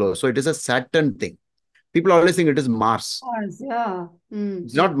comes very close. So it is a Saturn thing. People always think it is Mars. Course, yeah. Mm.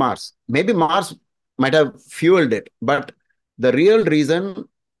 It's Mm. not Mars. Maybe Mars might have fueled it, but the real reason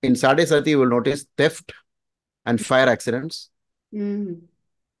in Sade Sati, you will notice theft and fire accidents. Mm.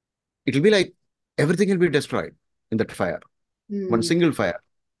 It will be like everything will be destroyed in that fire. One Mm. single fire,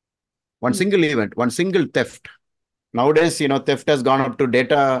 one Mm. single event, one single theft. Nowadays, theft has gone up to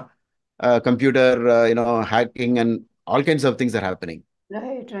data, computer, hacking, and all kinds of things are happening.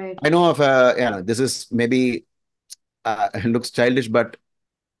 Right, right. I know of, this is maybe looks childish, but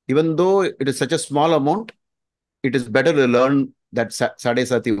even though it is such a small amount, it is better to learn that Sade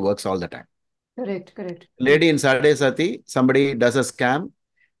Sati works all the time. Correct, correct. Mm. Lady in Sade Sati, somebody does a scam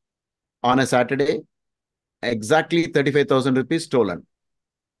on a Saturday, exactly 35,000 rupees stolen.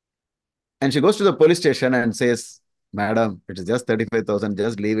 And she goes to the police station and says, Madam, it is just 35,000,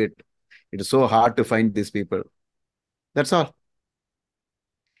 just leave it. It is so hard to find these people. That's all.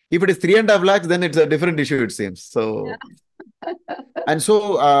 If it is 3.5 lakhs, then it's a different issue, it seems. Yeah. So, and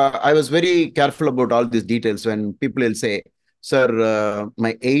so I was very careful about all these details when people will say, Sir,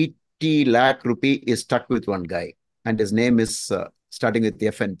 my 80 lakh rupee is stuck with one guy, and his name is starting with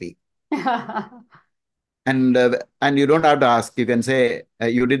FNP. And you don't have to ask. You can say,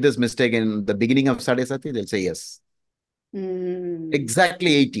 you did this mistake in the beginning of Sade Sati. They'll say, yes. Mm.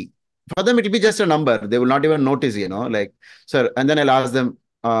 Exactly 80. For them, it will be just a number. They will not even notice, like, sir. And then I'll ask them,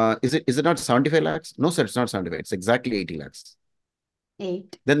 is it not 75 lakhs? No, sir, it's not 75. It's exactly 80 lakhs.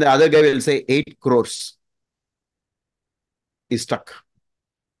 8. Then the other guy will say 8 crores is stuck.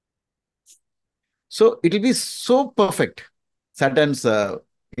 So it will be so perfect. Saturn's,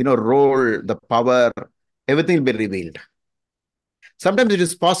 role, the power, everything will be revealed. Sometimes it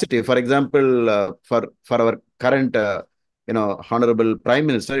is positive. For example, for our current, honorable prime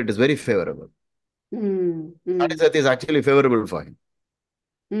minister, it is very favorable. Mm. Mm. Sadisati is actually favorable for him.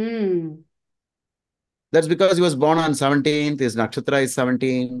 Mm. That's because he was born on 17th. His Nakshatra is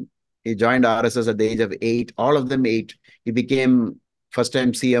 17. He joined RSS at the age of 8. All of them 8. He became first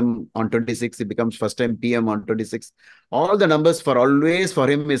time CM on 26. He becomes first time PM on 26. All the numbers for always for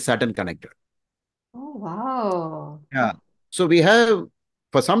him is Saturn connected. Oh, wow. Yeah. So we have,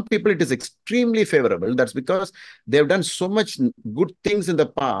 for some people, it is extremely favorable. That's because they've done so much good things in the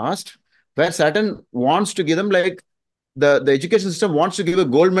past where Saturn wants to give them, like the education system wants to give a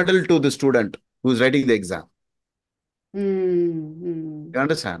gold medal to the student who's writing the exam. Mm. Mm. You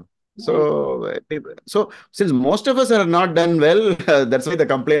understand? Right. So since most of us are not done well, that's why the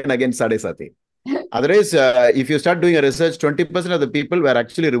complaint against Sade Sati. Otherwise, if you start doing a research, 20% of the people were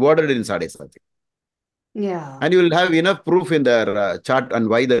actually rewarded in Sade Sati. Yeah. And you will have enough proof in their chart and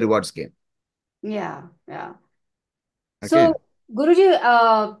why the rewards came. Yeah. Yeah. Okay. So,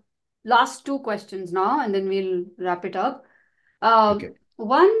 Guruji, last two questions now, and then we'll wrap it up. Okay.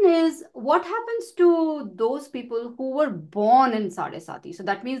 One is what happens to those people who were born in Sade Sati? So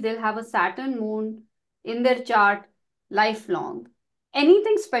that means they'll have a Saturn moon in their chart lifelong.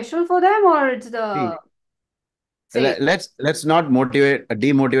 Anything special for them, or it's the See, same? let's not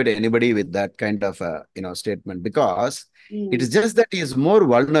demotivate anybody with that kind of statement, because it is Mm. just that he is more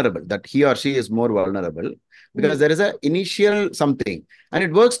vulnerable, that he or she is more vulnerable, Mm. because there is a initial something, and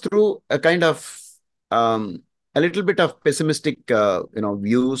it works through a kind of um, a little bit of pessimistic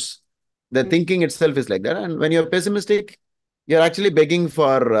views. The Mm. thinking itself is like that, and when you're pessimistic, you're actually begging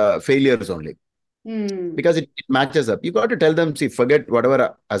for failures only, Mm. because it matches up. You got to tell them, see, forget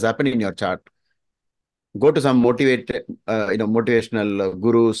whatever has happened in your chart, go to some motivational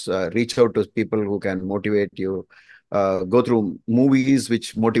gurus, reach out to people who can motivate you, go through movies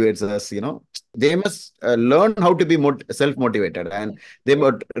which motivates us. They must learn how to be self-motivated, and they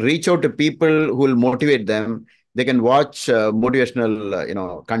Correct. must reach out to people who will motivate them. They can watch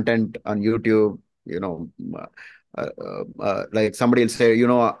motivational content on YouTube. Like somebody will say,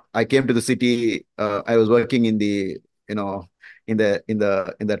 I came to the city, I was working in the you know in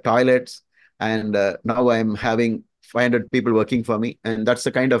the toilets, and now I'm having 500 people working for me, and that's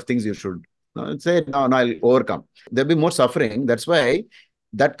the kind of things you should say. No, no, I'll overcome. There'll be more suffering. That's why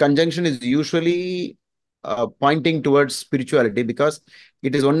that conjunction is usually pointing towards spirituality, because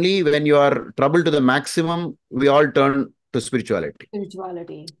it is only when you are troubled to the maximum we all turn to spirituality.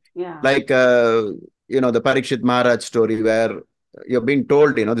 Spirituality. Yeah. Like the Parikshit Maharaj story, where you're being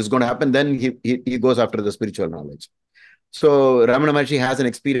told, this is going to happen, then he goes after the spiritual knowledge. So Ramana Maharshi has an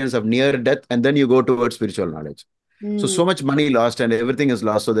experience of near death, and then you go towards spiritual knowledge. So much money lost and everything is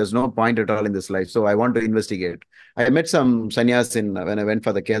lost. So there's no point at all in this life. So I want to investigate. I met some sannyas when I went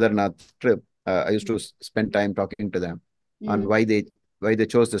for the Kedarnath trip. I used to spend time talking to them on why they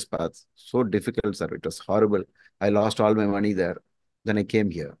chose this path. So difficult, sir. It was horrible. I lost all my money there. Then I came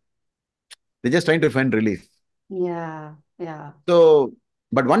here. They're just trying to find relief. Yeah, yeah. So,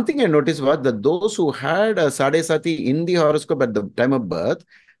 but one thing I noticed was that those who had a Sade Sati in the horoscope at the time of birth,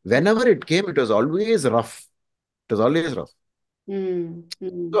 whenever it came, it was always rough. It was always rough.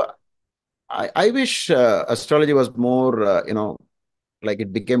 So I wish astrology was more, like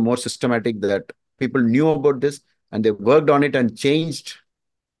it became more systematic, that people knew about this and they worked on it and changed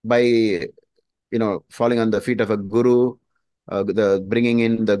by, falling on the feet of a guru, the bringing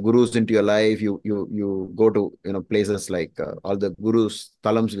in the gurus into your life. You go to, places like all the gurus,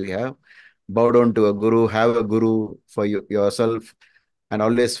 talams we have, bow down to a guru, have a guru for yourself, and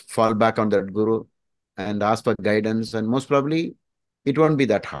always fall back on that guru and ask for guidance. And most probably, it won't be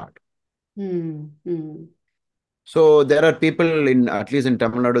that hard. So there are people at least in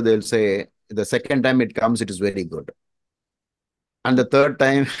Tamil Nadu, they'll say the second time it comes, it is very good. And the third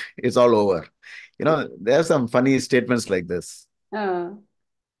time, it's all over. There are some funny statements like this. Uh,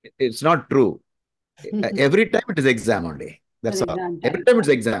 It's not true. Every time it is exam only. an That's all. exam Every time. time it's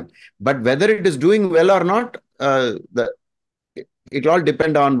exam. But whether it is doing well or not, it all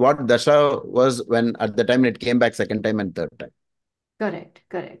depend on what dasha was when at the time it came back second time and third time. Correct,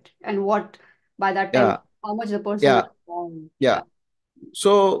 correct. And what by that time, Yeah, how much the person yeah, was wrong. yeah. Yeah.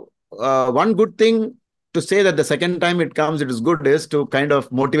 So one good thing to say that the second time it comes, it is good, is to kind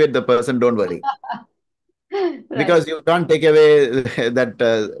of motivate the person. Don't worry, Right. because you can't take away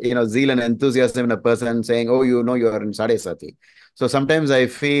that zeal and enthusiasm in a person saying, "Oh, you are in Sade Sati." So sometimes I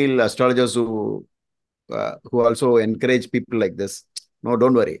feel astrologers who also encourage people like this. No,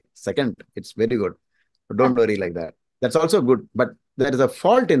 don't worry. Second, it's very good. Don't worry like that. That's also good, but there is a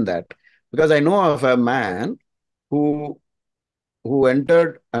fault in that, because I know of a man who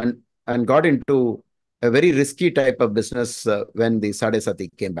entered and got into a very risky type of business when the Sade Sati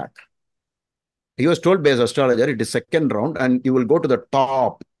came back. He was told by his astrologer, it is second round and you will go to the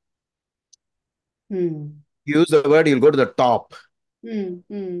top. Hmm. He used the word, you'll go to the top. Hmm.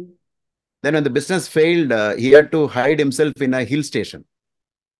 Hmm. Then when the business failed, he had to hide himself in a hill station.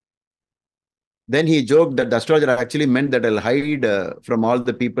 Then he joked that the astrologer actually meant that I'll hide from all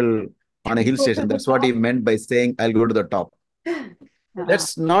the people on a hill Go to station. the That's what he top. meant by saying, I'll go to the top. Yeah.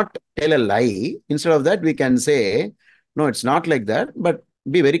 Let's not tell a lie. Instead of that, we can say, no, it's not like that, but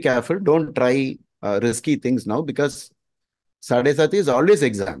be very careful. Don't try risky things now, because Sade Sati is always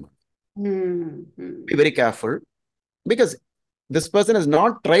exam. Hmm. Be Hmm. very careful, because this person has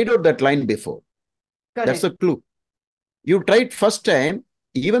not tried out that line before. That's Correct. a clue. You tried first time,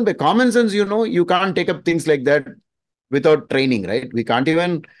 even by common sense, you can't take up things like that without training, right? We can't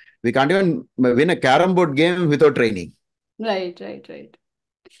even win a carom board game without training. Right, right, right.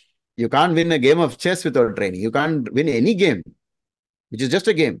 You can't win a game of chess without training. You can't win any game, which is just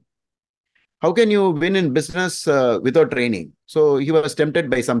a game. How can you win in business without training? So he was tempted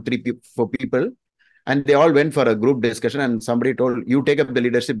by some four people, and they all went for a group discussion. And somebody told, you take up the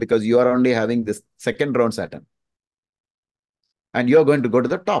leadership because you are only having this second round Saturn, and you are going to go to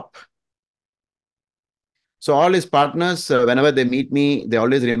the top. So all his partners, whenever they meet me, they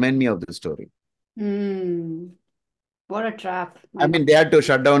always remind me of this story. Hmm. What a trap, I my God. mean, they had to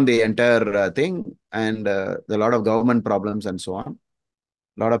shut down the entire thing, and a lot of government problems and so on.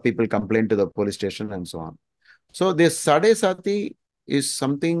 A lot of people complained to the police station and so on. So this Sade Sati is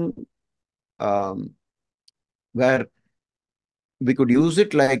something um, where we could use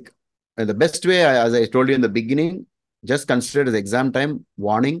it like the best way, as I told you in the beginning, just consider it as exam time,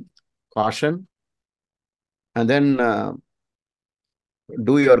 warning, caution, and then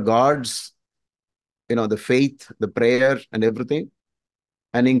do your gods, the faith, the prayer, and everything,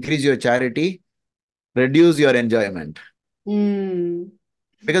 and increase your charity, reduce your enjoyment, Hmm.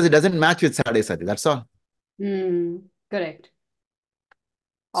 because it doesn't match with Sade Sati. That's all. Hmm. Correct.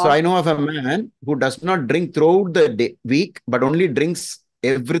 So I Awesome. know of a man who does not drink throughout the week, but only drinks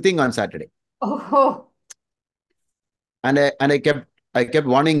everything on Saturday. Oh. And I kept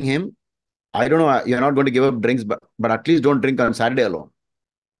warning him. I don't know, you're not going to give up drinks, but at least don't drink on Saturday alone.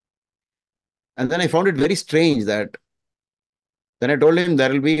 And then I found it very strange that then I told him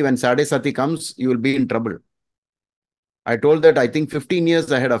there will be, when Sade Sati comes, you will be in trouble. I told that I think 15 years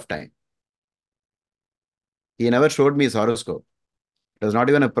ahead of time. He never showed me his horoscope. It was not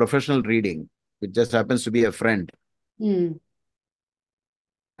even a professional reading. It just happens to be a friend. Hmm.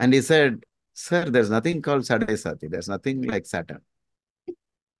 And he said, sir, there's nothing called Sade Sati. There's nothing like Saturn.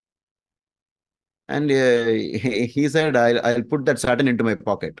 And he said, I'll put that Saturn into my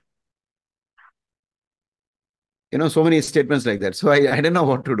pocket. So many statements like that. So I didn't know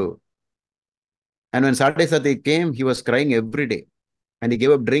what to do. And when Sade Sati came, he was crying every day. And he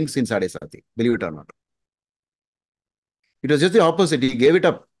gave up drinks in Sade Sati, believe it or not. It was just the opposite. He gave it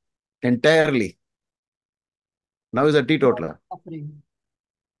up entirely. Now he's a teetotaler. Suffering.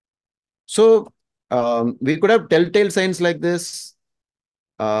 So we could have telltale signs like this.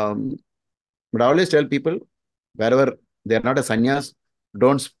 But I always tell people, wherever they are not a sannyas,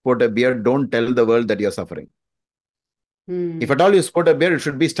 don't sport a beard, don't tell the world that you're suffering. If at all you sport a beard, it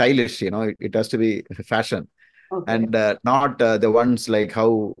should be stylish, it has to be fashion. Okay. And not the ones like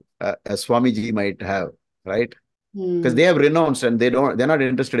how a Swamiji might have, right? Because they have renounced and they're not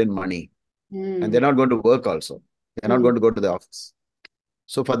interested in money. And they're not going to work also. They're not going to go to the office.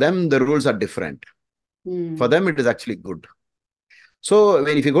 So for them, the rules are different. For them, it is actually good. So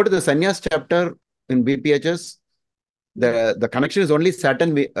if you go to the sannyas chapter in BPHS, the connection is only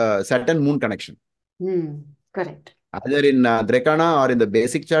Saturn moon connection. Correct. Either in Drekana or in the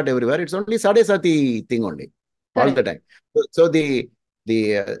basic chart everywhere, it's only Sade Sati thing only. Correct. All the time. So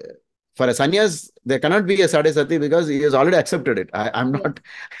for a sannyas, there cannot be a Sade Sati because he has already accepted it. I'm not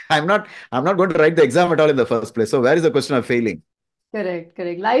going to write the exam at all in the first place. So where is the question of failing? Correct.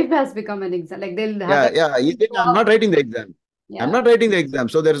 Life has become an exam. Like they'll have I'm not writing the exam. Yeah. I'm not writing the exam.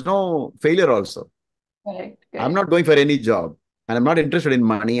 So there's no failure also. Correct. I'm not going for any job. And I'm not interested in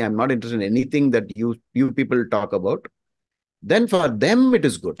money. I'm not interested in anything that you people talk about. Then for them, it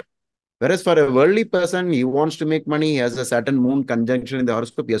is good. Whereas for a worldly person, he wants to make money, he has a Saturn moon conjunction in the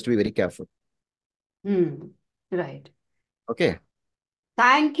horoscope, he has to be very careful. Right. Okay.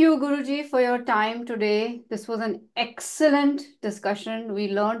 Thank you, Guruji, for your time today. This was an excellent discussion. We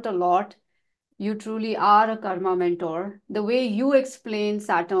learned a lot. You truly are a karma mentor. The way you explain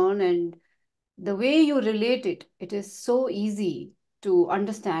Saturn and the way you relate it, it is so easy to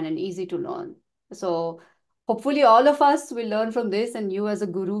understand and easy to learn. So hopefully all of us will learn from this and you as a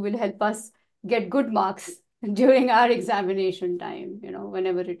guru will help us get good marks during our examination time,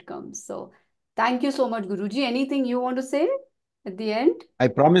 whenever it comes. So thank you so much, Guruji. Anything you want to say at the end? I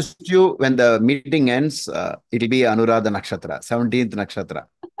promised you when the meeting ends, it'll be Anuradha Nakshatra, 17th Nakshatra.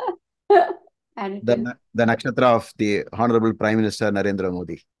 And the Nakshatra of the Honorable Prime Minister Narendra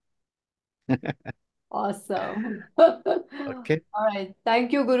Modi. Awesome. Okay. All right.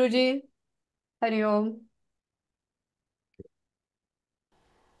 Thank you, Guruji. Hari Om.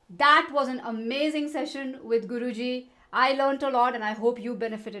 That was an amazing session with Guruji. I learned a lot and I hope you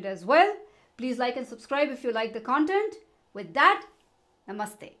benefited as well. Please like and subscribe if you like the content. With that,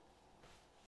 namaste.